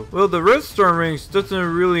gear too. Well, the red star rings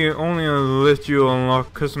doesn't really only let you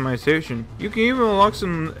unlock customization. You can even unlock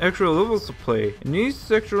some extra levels to play. And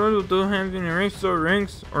these extra levels don't have any red star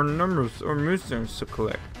rings or numbers or moonstones to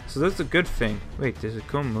collect. So that's a good thing. Wait, does it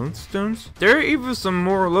call moonstones? There are even some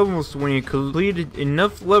more levels when you completed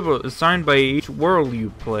enough levels assigned by each world you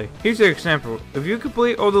play. Here's an example. If you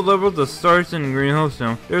complete all the levels of Stars and Green Hill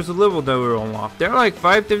Zone, there's a level that will unlock. There are like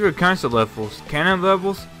 5 different kinds of levels. Cannon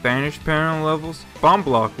levels, Vanish Panel levels, Bomb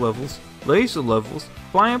Block levels, Laser levels,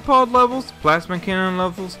 Flying Pod levels, Plasma Cannon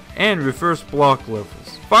levels, and Reverse Block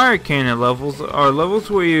levels. Fire Cannon levels are levels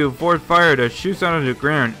where you avoid fire that shoots out of the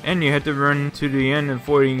ground and you have to run to the end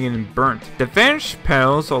avoiding getting burnt. The Vanish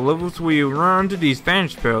Panels are levels where you run onto these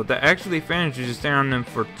Vanish Panels that actually vanish if you stay on them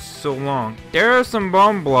for so long. There are some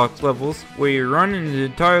Bomb Block levels where you run in the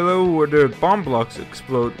entire level where the bomb blocks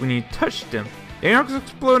explode when you touch them. They don't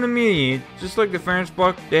explode immediately, just like the Vanish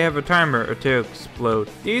Block, they have a timer until they explode.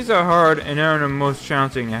 These are hard and are the most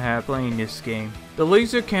challenging to have playing this game. The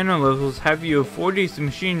laser cannon levels have you avoid these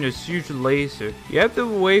machines that shoot laser. You have to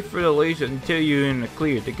wait for the laser until you're in the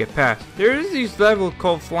clear to get past. There is these levels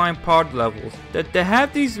called Flying Pod levels that they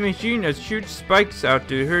have these machines that shoot spikes out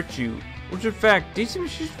to hurt you. Which in fact, these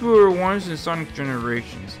machines were ones in Sonic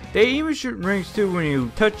Generations. They even shoot rings too when you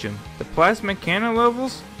touch them. The plasma cannon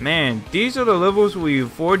levels? Man, these are the levels where you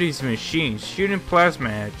avoid these machines shooting plasma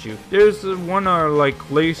at you. There's one are like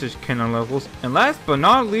laser cannon levels. And last but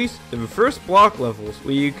not least, the reverse block levels,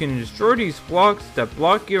 where you can destroy these blocks that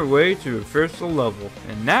block your way to reverse the level.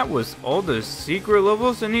 And that was all the secret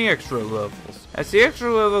levels and the extra levels. As the extra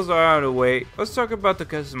levels are out of the way, let's talk about the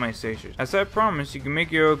customization. As I promised, you can make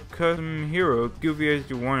your custom hero goofy as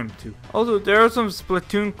you want him to. Also, there are some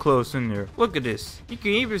Splatoon clothes in there. Look at this. You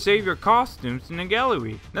can even save your costumes in the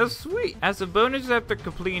gallery. That's sweet. As a bonus after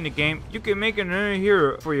completing the game, you can make another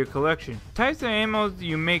hero for your collection. Types of ammo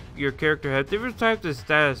you make your character have different types of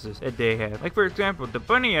statuses that they have. Like for example, the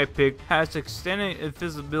bunny I picked has extended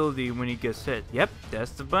invisibility when he gets hit. Yep,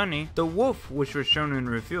 that's the bunny. The wolf, which was shown in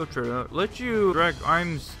the reveal trailer, lets you drag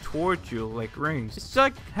arms towards you like rings. It's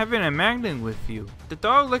like having a magnet with you. The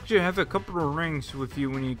dog lets you have a couple of rings with you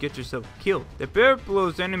when you get yourself killed. The bear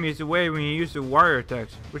blows enemies away when you use the wire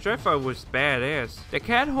attacks, which I thought was badass. The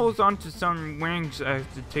cat holds on to some rings to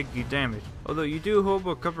take you damage, although you do hold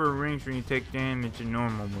a couple of rings when you take damage in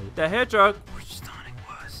normal mode. The hedgehog, which Sonic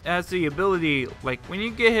was, has the ability, like when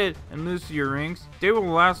you get hit and lose your rings, they will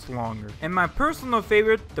last longer. And my personal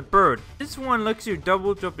favorite, the bird. This one lets you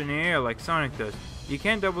double jump in the air like Sonic does. You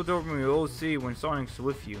can't double jump from your OC when Sonic's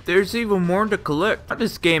with you. There's even more to collect.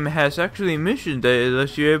 This game has actually missions that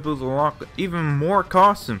lets you able to unlock even more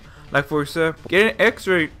costumes. Like for example, get an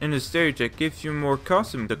X-ray in the stage that gives you more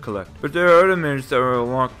costume to collect. But there are other missions that will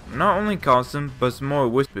unlock not only costume, but more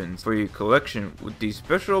weapons for your collection with these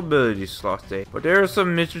special ability slots there. But there are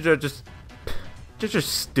some missions that are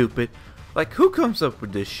just stupid. Like, who comes up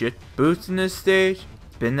with this shit? Boots in this stage?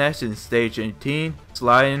 Spin dash in stage 18?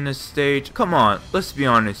 Slide in this stage? Come on, let's be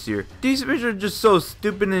honest here. These missions are just so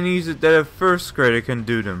stupid and easy that a first grader can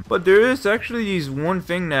do them. But there is actually one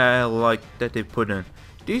thing that I like that they put in.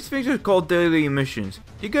 These things are called daily missions.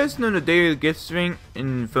 You guys know the daily gifts thing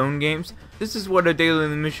in phone games? This is what a daily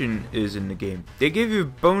mission is in the game. They give you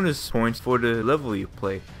bonus points for the level you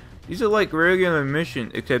play. These are like regular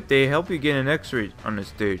missions, except they help you get an X-ray on the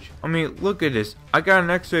stage. I mean, look at this. I got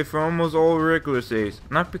an X-ray for almost all regular stages.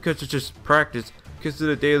 Not because it's just practice, because of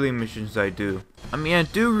the daily missions I do. I mean, I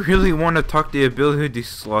do really want to talk the ability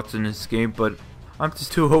slots in this game, but I'm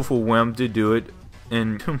just too overwhelmed to do it.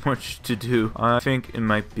 And too much to do. I think it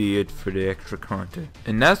might be it for the extra content.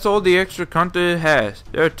 And that's all the extra content it has.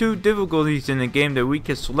 There are 2 difficulties in the game that we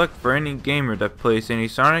can select for any gamer that plays any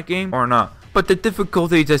Sonic game or not. But the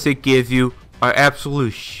difficulties that they give you are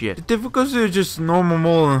absolute shit. The difficulties are just normal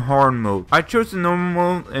mode and hard mode. I chose the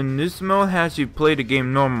normal mode, and this mode has you play the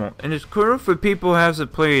game normal. And it's cool for people who have to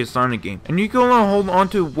play a Sonic game. And you can only hold on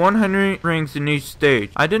to 100 rings in each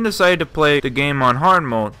stage. I then decided to play the game on hard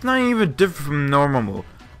mode. It's not even different from normal mode.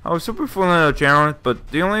 I was super fun on the challenge, but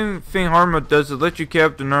the only thing hard mode does is let you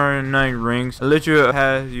cap the 99 rings and let you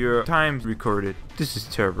have your time recorded. This is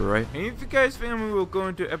terrible, right? And if you guys think we will go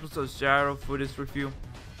into episode Shadow for this review,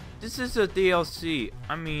 this is a DLC.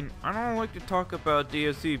 I mean, I don't like to talk about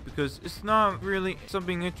DLC because it's not really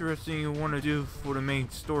something interesting you want to do for the main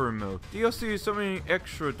story mode. DLC is something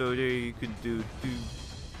extra though that you can do.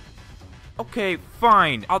 Okay,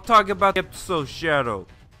 fine. I'll talk about episode Shadow.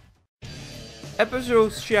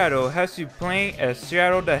 Episode Shadow has you playing as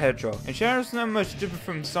Shadow the Hedgehog, and Shadow's not much different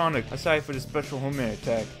from Sonic aside for the special homing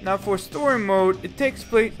attack. Now for story mode, it takes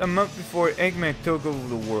place a month before Eggman took over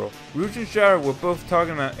the world. Rouge and Shadow were both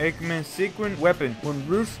talking about Eggman's secret weapon when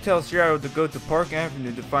Rouge tells Shadow to go to Park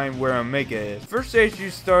Avenue to find where Omega is. First stage you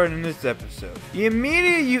start in this episode. The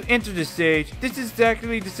immediate you enter the stage, this is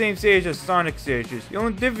exactly the same stage as Sonic stages. The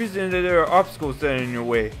only difference is that there are obstacles that are in your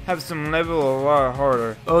way. Have some level a lot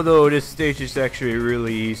harder, although this stage is actually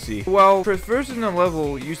really easy. While traversing the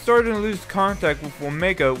level, you start to lose contact with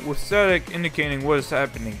Omega with static indicating what is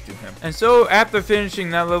happening to him. And so after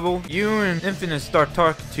finishing that level, you and Infinite start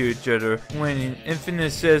talking to each other when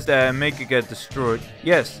Infinite says that Omega got destroyed.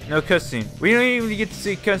 Yes, no cutscene. We don't even get to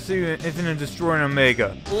see cutscene with Infinite destroying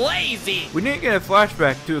Omega. Lazy! We didn't get a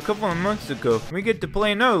flashback to a couple of months ago. We get to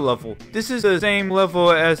play another level. This is the same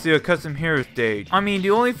level as the custom hero stage. I mean,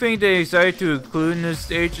 the only thing they decided to include in this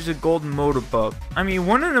stage is a golden motor bug. I mean,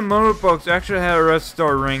 one of the motor bugs actually had a red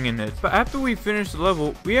star ring in it. But after we finished the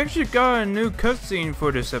level, we actually got a new cutscene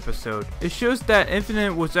for this episode. It shows that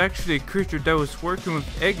Infinite was actually a creature that was working with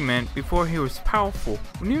Eggman before he was powerful.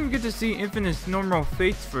 We didn't even get to see Infinite's normal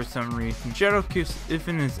face for some reason. Shadow kissed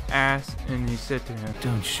Infinite's ass and he said to him,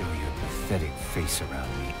 "Don't show your pathetic face around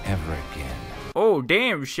me ever again." "Oh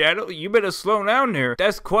damn, Shadow, you better slow down there.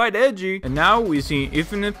 That's quite edgy." And now we see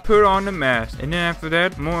Infinite put on the mask. And then after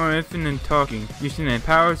that, more Infinite talking, using their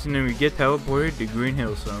powers, and then we get teleported to Green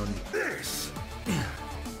Hill Zone.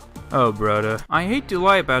 Oh brother, I hate to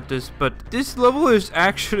lie about this, but this level is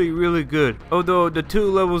actually really good. Although the 2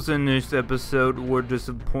 levels in this episode were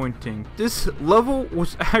disappointing. This level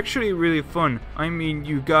was actually really fun. I mean,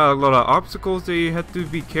 you got a lot of obstacles that you have to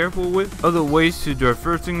be careful with. Other ways to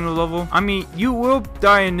traversing the level. I mean, you will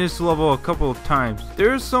die in this level a couple of times.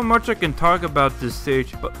 There is so much I can talk about this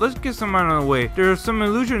stage, but let's get some out of the way. There is some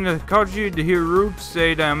illusion that caused you to hear Rouge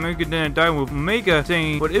say that Omega didn't die, with Omega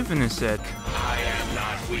saying what Infinite said. I am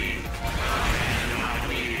not weak.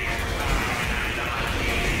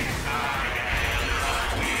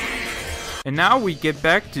 And now we get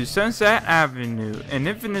back to Sunset Avenue, and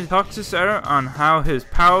Infinite talks to Saturn on how his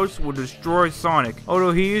powers will destroy Sonic,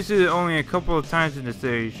 although he uses it only a couple of times in the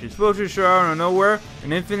stage. Explosions show out of nowhere,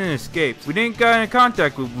 and Infinite escapes. We didn't get in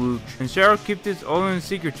contact with Rouge, and Shadow kept this all in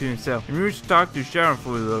secret to himself, and Rouge talked to Shadow for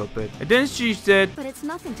a little bit. And then she said, "But it's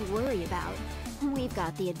nothing to worry about. We've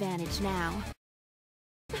got the advantage now."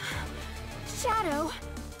 Shadow,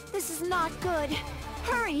 this is not good.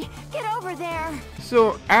 Hurry, get over there.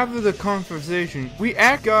 So after the conversation, we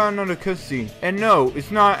got another cutscene, and no,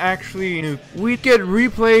 it's not actually new. We get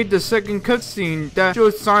replayed the second cutscene that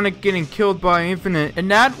shows Sonic getting killed by Infinite, and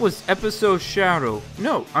that was episode Shadow.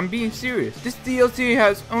 No, I'm being serious. This DLC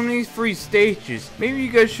has only 3 stages. Maybe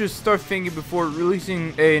you guys should start thinking before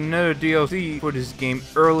releasing another DLC for this game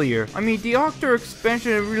earlier. I mean, the Octo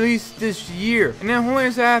expansion released this year, and it only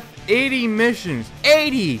has 80 missions.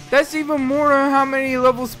 80! That's even more than how many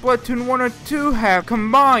levels Splatoon 1 or 2 have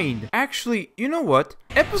combined. Actually, you know what?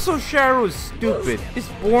 Episode Shadow is stupid. It's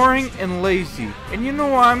boring and lazy. And you know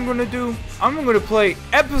what I'm gonna do? I'm gonna play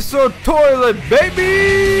Episode Toilet,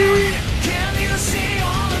 baby! Can you see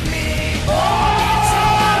all of me?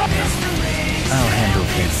 I'll handle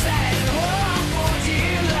things.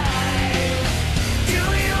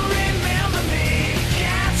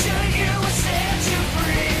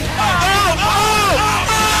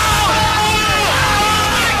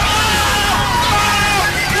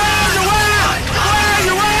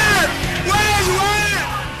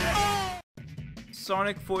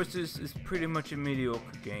 Sonic Forces is pretty much a mediocre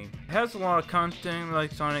game. It has a lot of content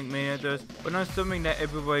like Sonic Mania does, but not something that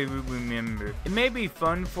everybody will remember. It may be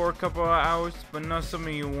fun for a couple of hours, but not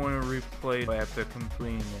something you want to replay after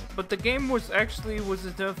completing it. But the game was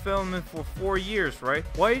in development for 4 years, right?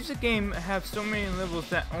 Why does the game have so many levels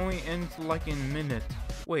that only ends like in minutes?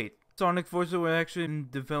 Wait, Sonic Forces was actually in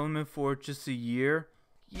development for just a year?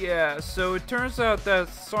 Yeah, so it turns out that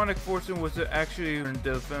Sonic Forces was actually in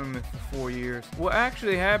development for 4 years. What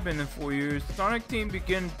actually happened in 4 years, Sonic Team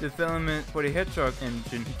began development for the Hedgehog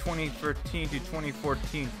engine in 2013 to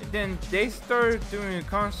 2014. And then they started doing a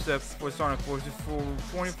concept for Sonic Forces for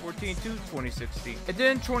 2014 to 2016. And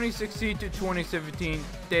then 2016 to 2017,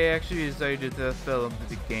 they actually decided to develop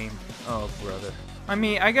the game. Oh, brother. I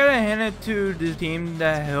mean, I gotta hand it to the team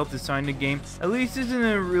that helped design the game. At least isn't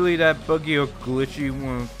it really that buggy or glitchy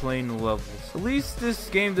when playing the levels. At least this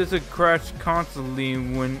game doesn't crash constantly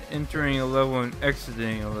when entering a level and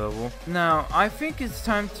exiting a level. Now, I think it's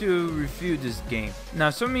time to review this game.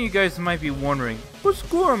 Now, some of you guys might be wondering, what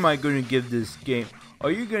score am I gonna give this game?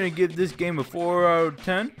 Are you gonna give this game a 4 out of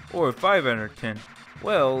 10 or a 5 out of 10?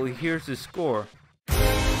 Well, here's the score.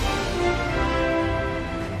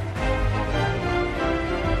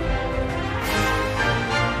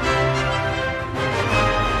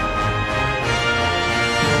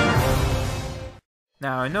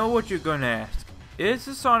 Now, I know what you're gonna ask. Is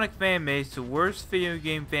the Sonic fanbase the worst video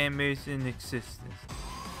game fanbase in existence?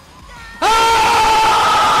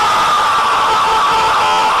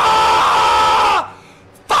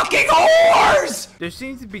 Fucking whores! There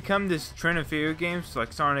seems to become this trend of video games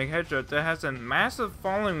like Sonic Hedgehog that has a massive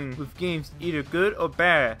following, with games either good or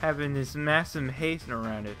bad having this massive hate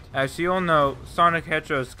around it. As you all know, Sonic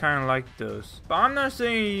Hedgehog is kinda like those. But I'm not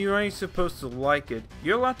saying you ain't supposed to like it.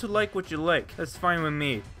 You're allowed to like what you like. That's fine with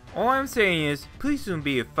me. All I'm saying is, please don't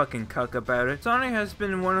be a fucking cuck about it. Sonic has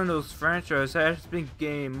been one of those franchises that has been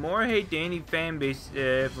getting more hate than any fanbase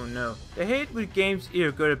ever know. The hate with games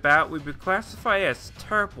either good or bad would be classified as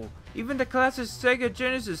terrible. Even the classic Sega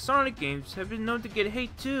Genesis Sonic games have been known to get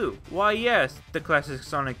hate too. Why yes, the classic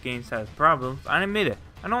Sonic games have problems, I admit it.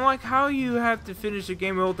 I don't like how you have to finish a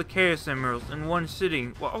game with all the Chaos Emeralds in one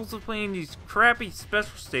sitting while also playing these crappy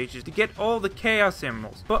special stages to get all the Chaos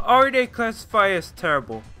Emeralds. But are they classified as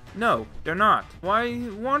terrible? No, they're not. What I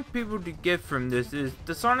want people to get from this is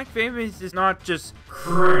the Sonic fanbase is not just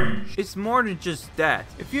cringe. It's more than just that.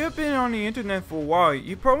 If you have been on the internet for a while,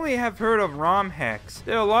 you probably have heard of ROM hacks.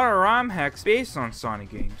 There are a lot of ROM hacks based on Sonic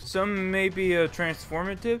games. Some may be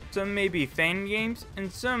transformative, some may be fan games,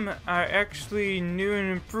 and some are actually new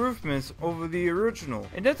and improvements over the original.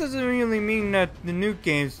 And that doesn't really mean that the new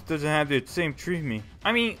games doesn't have the same treatment.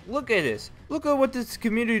 I mean, look at this. Look at what this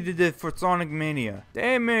community did for Sonic Mania.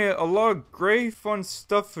 They have made a lot of great fun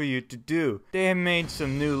stuff for you to do. They have made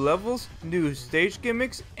some new levels, new stage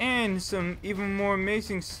gimmicks, and some even more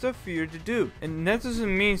amazing stuff for you to do. And that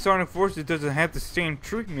doesn't mean Sonic Forces doesn't have the same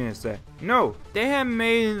treatment as that. No, they have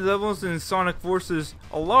made levels in Sonic Forces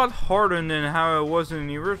a lot harder than how it was in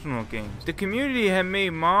the original games. The community have made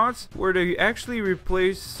mods where they actually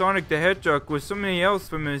replaced Sonic the Hedgehog with somebody else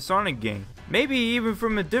from a Sonic game. Maybe even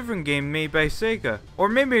from a different game made by Sega, or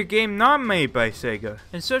maybe a game not made by Sega.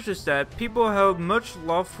 And such as that, people held much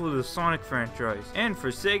love for the Sonic franchise, and for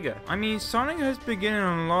Sega. I mean, Sonic has been getting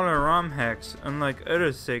a lot of ROM hacks, unlike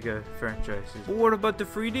other Sega franchises. But what about the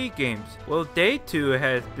 3D games? Well, they too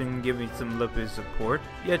have been giving some love and support,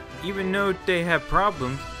 yet even though they have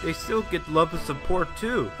problems, they still get love and support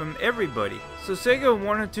too, from everybody. So Sega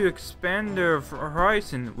wanted to expand their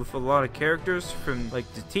horizon with a lot of characters from like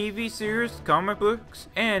the TV series comic books,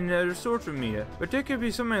 and other social media. But there could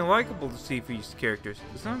be something likable to see for these characters.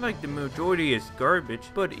 It's not like the majority is garbage,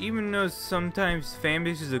 but even though sometimes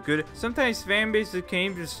fanbases are good, sometimes fanbases can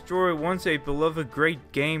even destroy once a beloved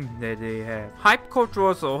great game that they have. Hype culture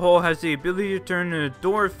as a whole has the ability to turn the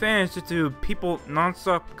adored fans into people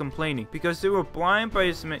non-stop complaining because they were blind by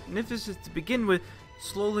its magnificence to begin with,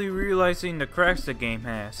 slowly realizing the cracks the game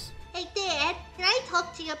has. Hey Dad, can I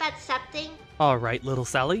talk to you about something? Alright, little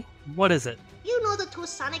Sally. What is it? You know the two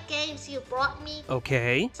Sonic games you brought me?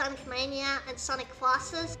 Okay. Sonic Mania and Sonic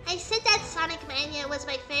Forcebase? I said that Sonic Mania was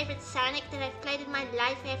my favorite Sonic that I've played in my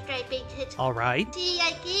life after I beat it. Alright. See,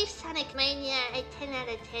 I gave Sonic Mania a 10 out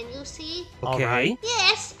of 10, you see? Okay.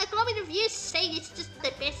 Yes, glowing reviews say it's just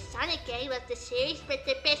the best Sonic game of the series, but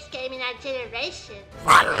the best game in our generation.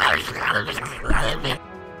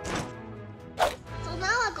 So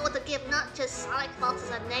now I'm going to give not just Sonic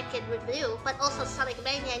Forces a naked review, but also Sonic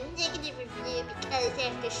Mania a negative review because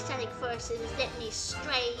after Sonic Forces let me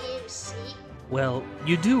stray, you see? Well,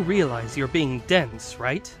 you do realize you're being dense,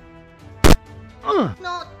 right?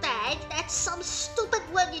 No, Dad, that's some stupid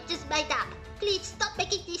word you just made up. Please stop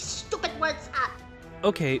making these stupid words up.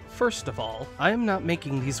 Okay, first of all, I am not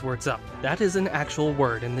making these words up. That is an actual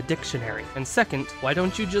word in the dictionary. And second, why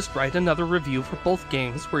don't you just write another review for both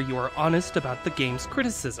games where you are honest about the game's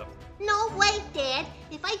criticism? No way, Dad.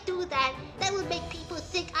 If I do that, that would make people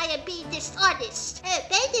think I am being dishonest.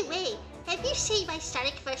 By the way, have you seen my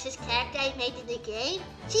Sonic Forces character I made in the game?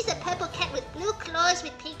 She's a purple cat with blue claws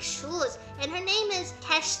with pink shoes, and her name is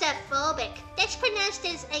Castrophobic. That's pronounced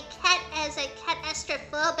as a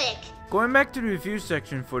catastrophic. Going back to the review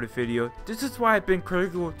section for the video, this is why I've been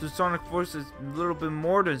critical to Sonic Forces a little bit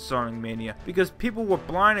more than Sonic Mania, because people were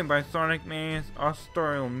blinded by Sonic Mania's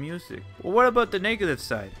austerity music. Well, what about the negative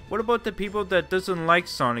side? What about the people that doesn't like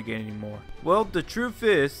Sonic anymore? Well, the truth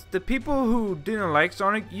is, the people who didn't like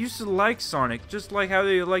Sonic used to like Sonic, just like how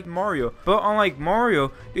they liked Mario. But unlike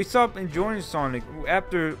Mario, they stopped enjoying Sonic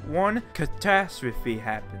after one catastrophe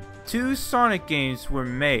happened. Two Sonic games were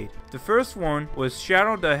made. The first one was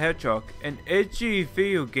Shadow the Hedgehog, an edgy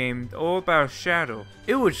video game all about Shadow.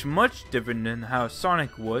 It was much different than how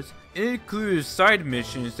Sonic was. It included side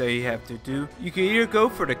missions that you have to do. You could either go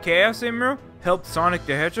for the Chaos Emerald, help Sonic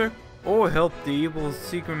the Hedgehog, or help the evil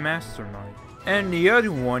secret mastermind. And the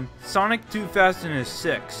other one, Sonic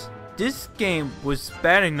 2006. This game was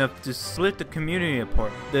bad enough to split the community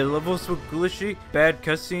apart. The levels were glitchy, bad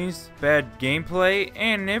cutscenes, bad gameplay,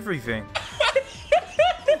 and everything.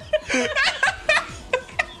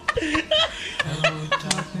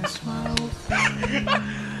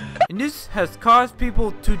 And this has caused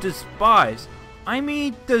people to despise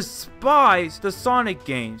the Sonic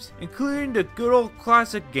games, including the good old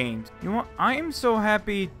classic games. You know what? I am so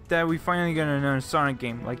happy that we finally got another Sonic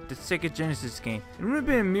game, like the Sega Genesis game. It would have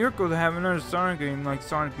been a miracle to have another Sonic game like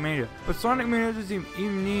Sonic Mania. But Sonic Mania doesn't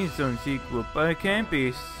even need its own sequel, but it can be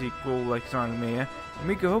a sequel like Sonic Mania. And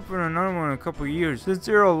we can hope for another one in a couple years, since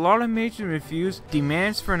there are a lot of major reviews,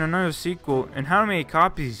 demands for another sequel, and how many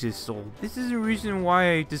copies is sold. This is the reason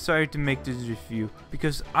why I decided to make this review,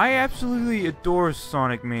 because I absolutely adore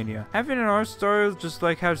Sonic Mania. Having an art style just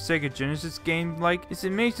like how Sega Genesis game like, it's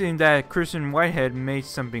amazing that Christian Whitehead made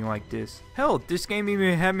something like this. Hell, this game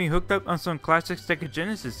even had me hooked up on some classic Sega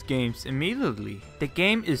Genesis games immediately. The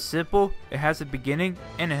game is simple, it has a beginning,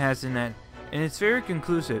 and it has an end. And it's very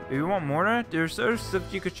conclusive. If you want more of that, there's other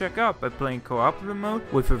stuff you could check out by playing cooperative mode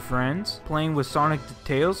with your friends, playing with Sonic the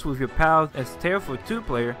Tails with your pals as Tail for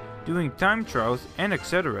 2-player, doing time trials, and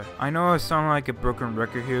etc. I know I sound like a broken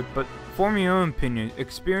record here, but form your own opinion.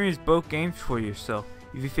 Experience both games for yourself.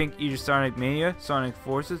 If you think either Sonic Mania, Sonic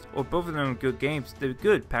Forces, or both of them are good games, they're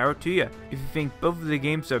good, power to ya. If you think both of the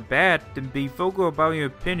games are bad, then be vocal about your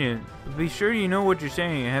opinion, but be sure you know what you're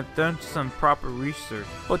saying and have done some proper research.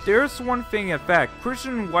 But there's one thing at fact,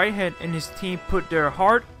 Christian Whitehead and his team put their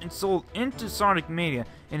heart and soul into Sonic Mania,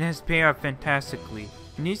 and it has paid off fantastically.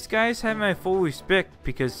 And these guys have my full respect,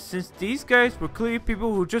 because since these guys were clearly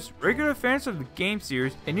people who just regular fans of the game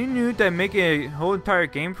series, and you knew that making a whole entire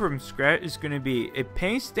game from scratch is going to be a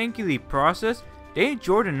painstakingly process, they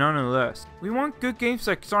enjoyed it nonetheless. We want good games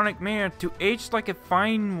like Sonic Mania to age like a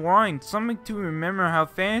fine wine, something to remember how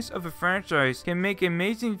fans of a franchise can make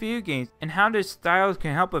amazing video games, and how their styles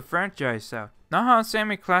can help a franchise out. Not how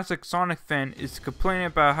Sammy Classic Sonic fan is complaining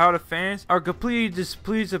about how the fans are completely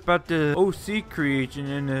displeased about the OC creation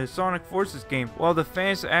in the Sonic Forces game, while the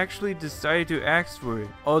fans actually decided to ask for it.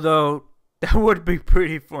 Although, that would be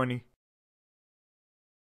pretty funny.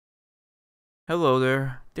 Hello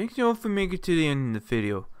there. Thanks y'all for making it to the end of the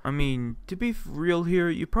video. I mean, to be real here,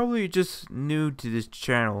 you're probably just new to this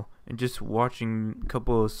channel and just watching a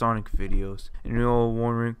couple of Sonic videos, and you're all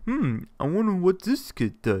wondering, I wonder what this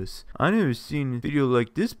kid does. I never seen a video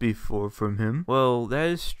like this before from him. Well, that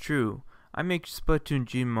is true. I make Splatoon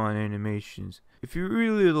Gmon animations. If you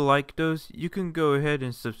really like those, you can go ahead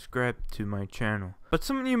and subscribe to my channel. But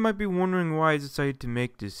some of you might be wondering why I decided to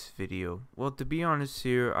make this video. Well, to be honest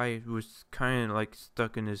here, I was kinda like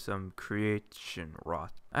stuck in this creation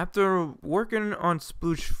rot. After working on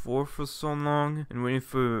Sploosh 4 for so long and waiting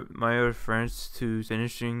for my other friends to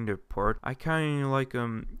finishing their part, I kinda like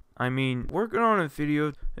I mean, working on a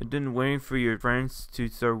video and then waiting for your friends to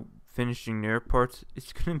start finishing their parts,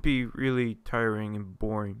 it's gonna be really tiring and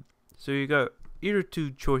boring. So you got either two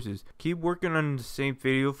choices. Keep working on the same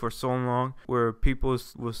video for so long where people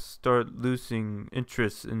will start losing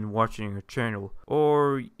interest in watching your channel,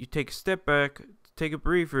 or you take a step back, take a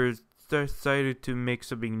breather, decided to make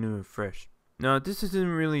something new and fresh. Now, this isn't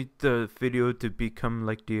really the video to become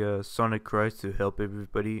like the Sonic Cries to help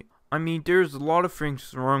everybody. I mean, there's a lot of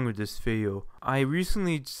things wrong with this video. I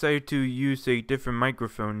recently decided to use a different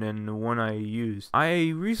microphone than the one I used.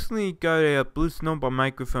 I recently got a Blue Snowball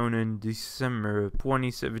microphone in December of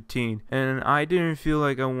 2017, and I didn't feel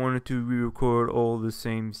like I wanted to re-record all the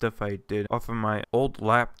same stuff I did off of my old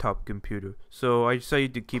laptop computer, so I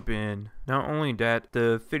decided to keep it in. Not only that,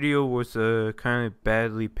 the video was kind of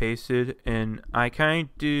badly pasted, and I kind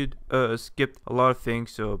of did skipped a lot of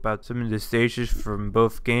things, so about some of the stages from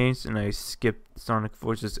both games, and I skipped Sonic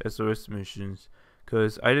Force's SOS missions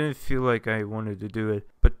because I didn't feel like I wanted to do it.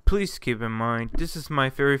 But please keep in mind, this is my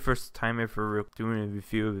very first time ever doing a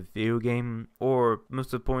review of a video game, or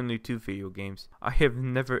most importantly, 2 video games. I have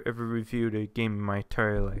never ever reviewed a game in my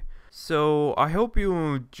entire life. So I hope you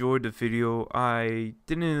enjoyed the video. I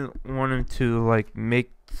didn't want him to like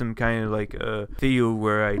make some kind of like a video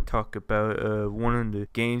where I talk about one of the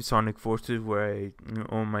games, Sonic Forces, where I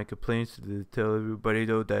all my complaints to tell everybody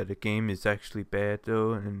though that the game is actually bad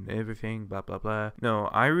though and everything, blah blah blah. No,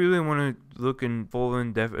 I really want to look in full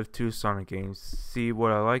in depth of 2 Sonic games, see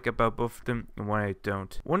what I like about both of them and what I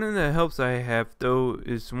don't. One of the helps I have though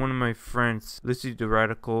is one of my friends, Lizzie the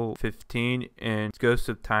Radical 15 and Ghost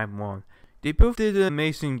of Time 1. They both did an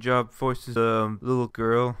amazing job voicing the little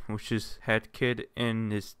girl, which is Head Kid,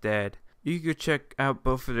 and his dad. You can check out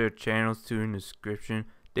both of their channels too in the description.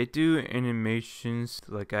 They do animations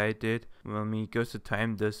like I did. Well, I mean, Ghost of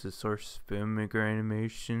Time does the source filmmaker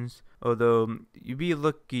animations. Although, you'd be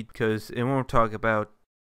lucky because it won't talk about...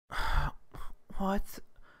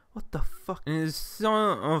 What the fuck? And it's so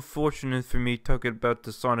unfortunate for me talking about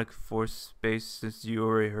the Sonic Forcebase since you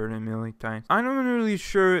already heard it a million times. I'm not really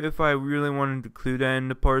sure if I really wanted to include that in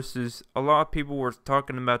the parts, since a lot of people were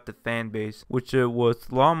talking about the Fandbase, which was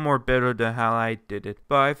a lot more better than how I did it.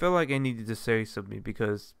 But I felt like I needed to say something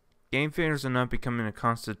because game fans are not becoming a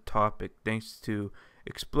constant topic thanks to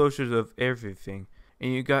explosions of everything.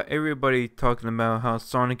 And you got everybody talking about how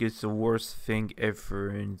Sonic is the worst thing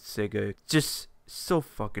ever in Sega. Just so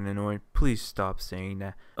fucking annoying. Please stop saying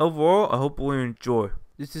that. Overall, I hope you enjoy.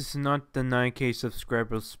 This is not the 9K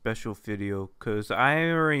subscribers special video, cause I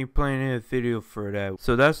already planned a video for that.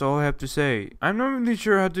 So that's all I have to say. I'm not really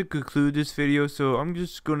sure how to conclude this video, so I'm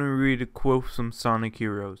just gonna read a quote from Sonic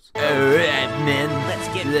Heroes. Alright man, let's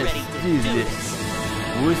do this.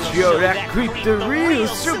 We'll show that creep the real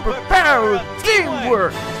superpower of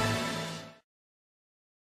teamwork!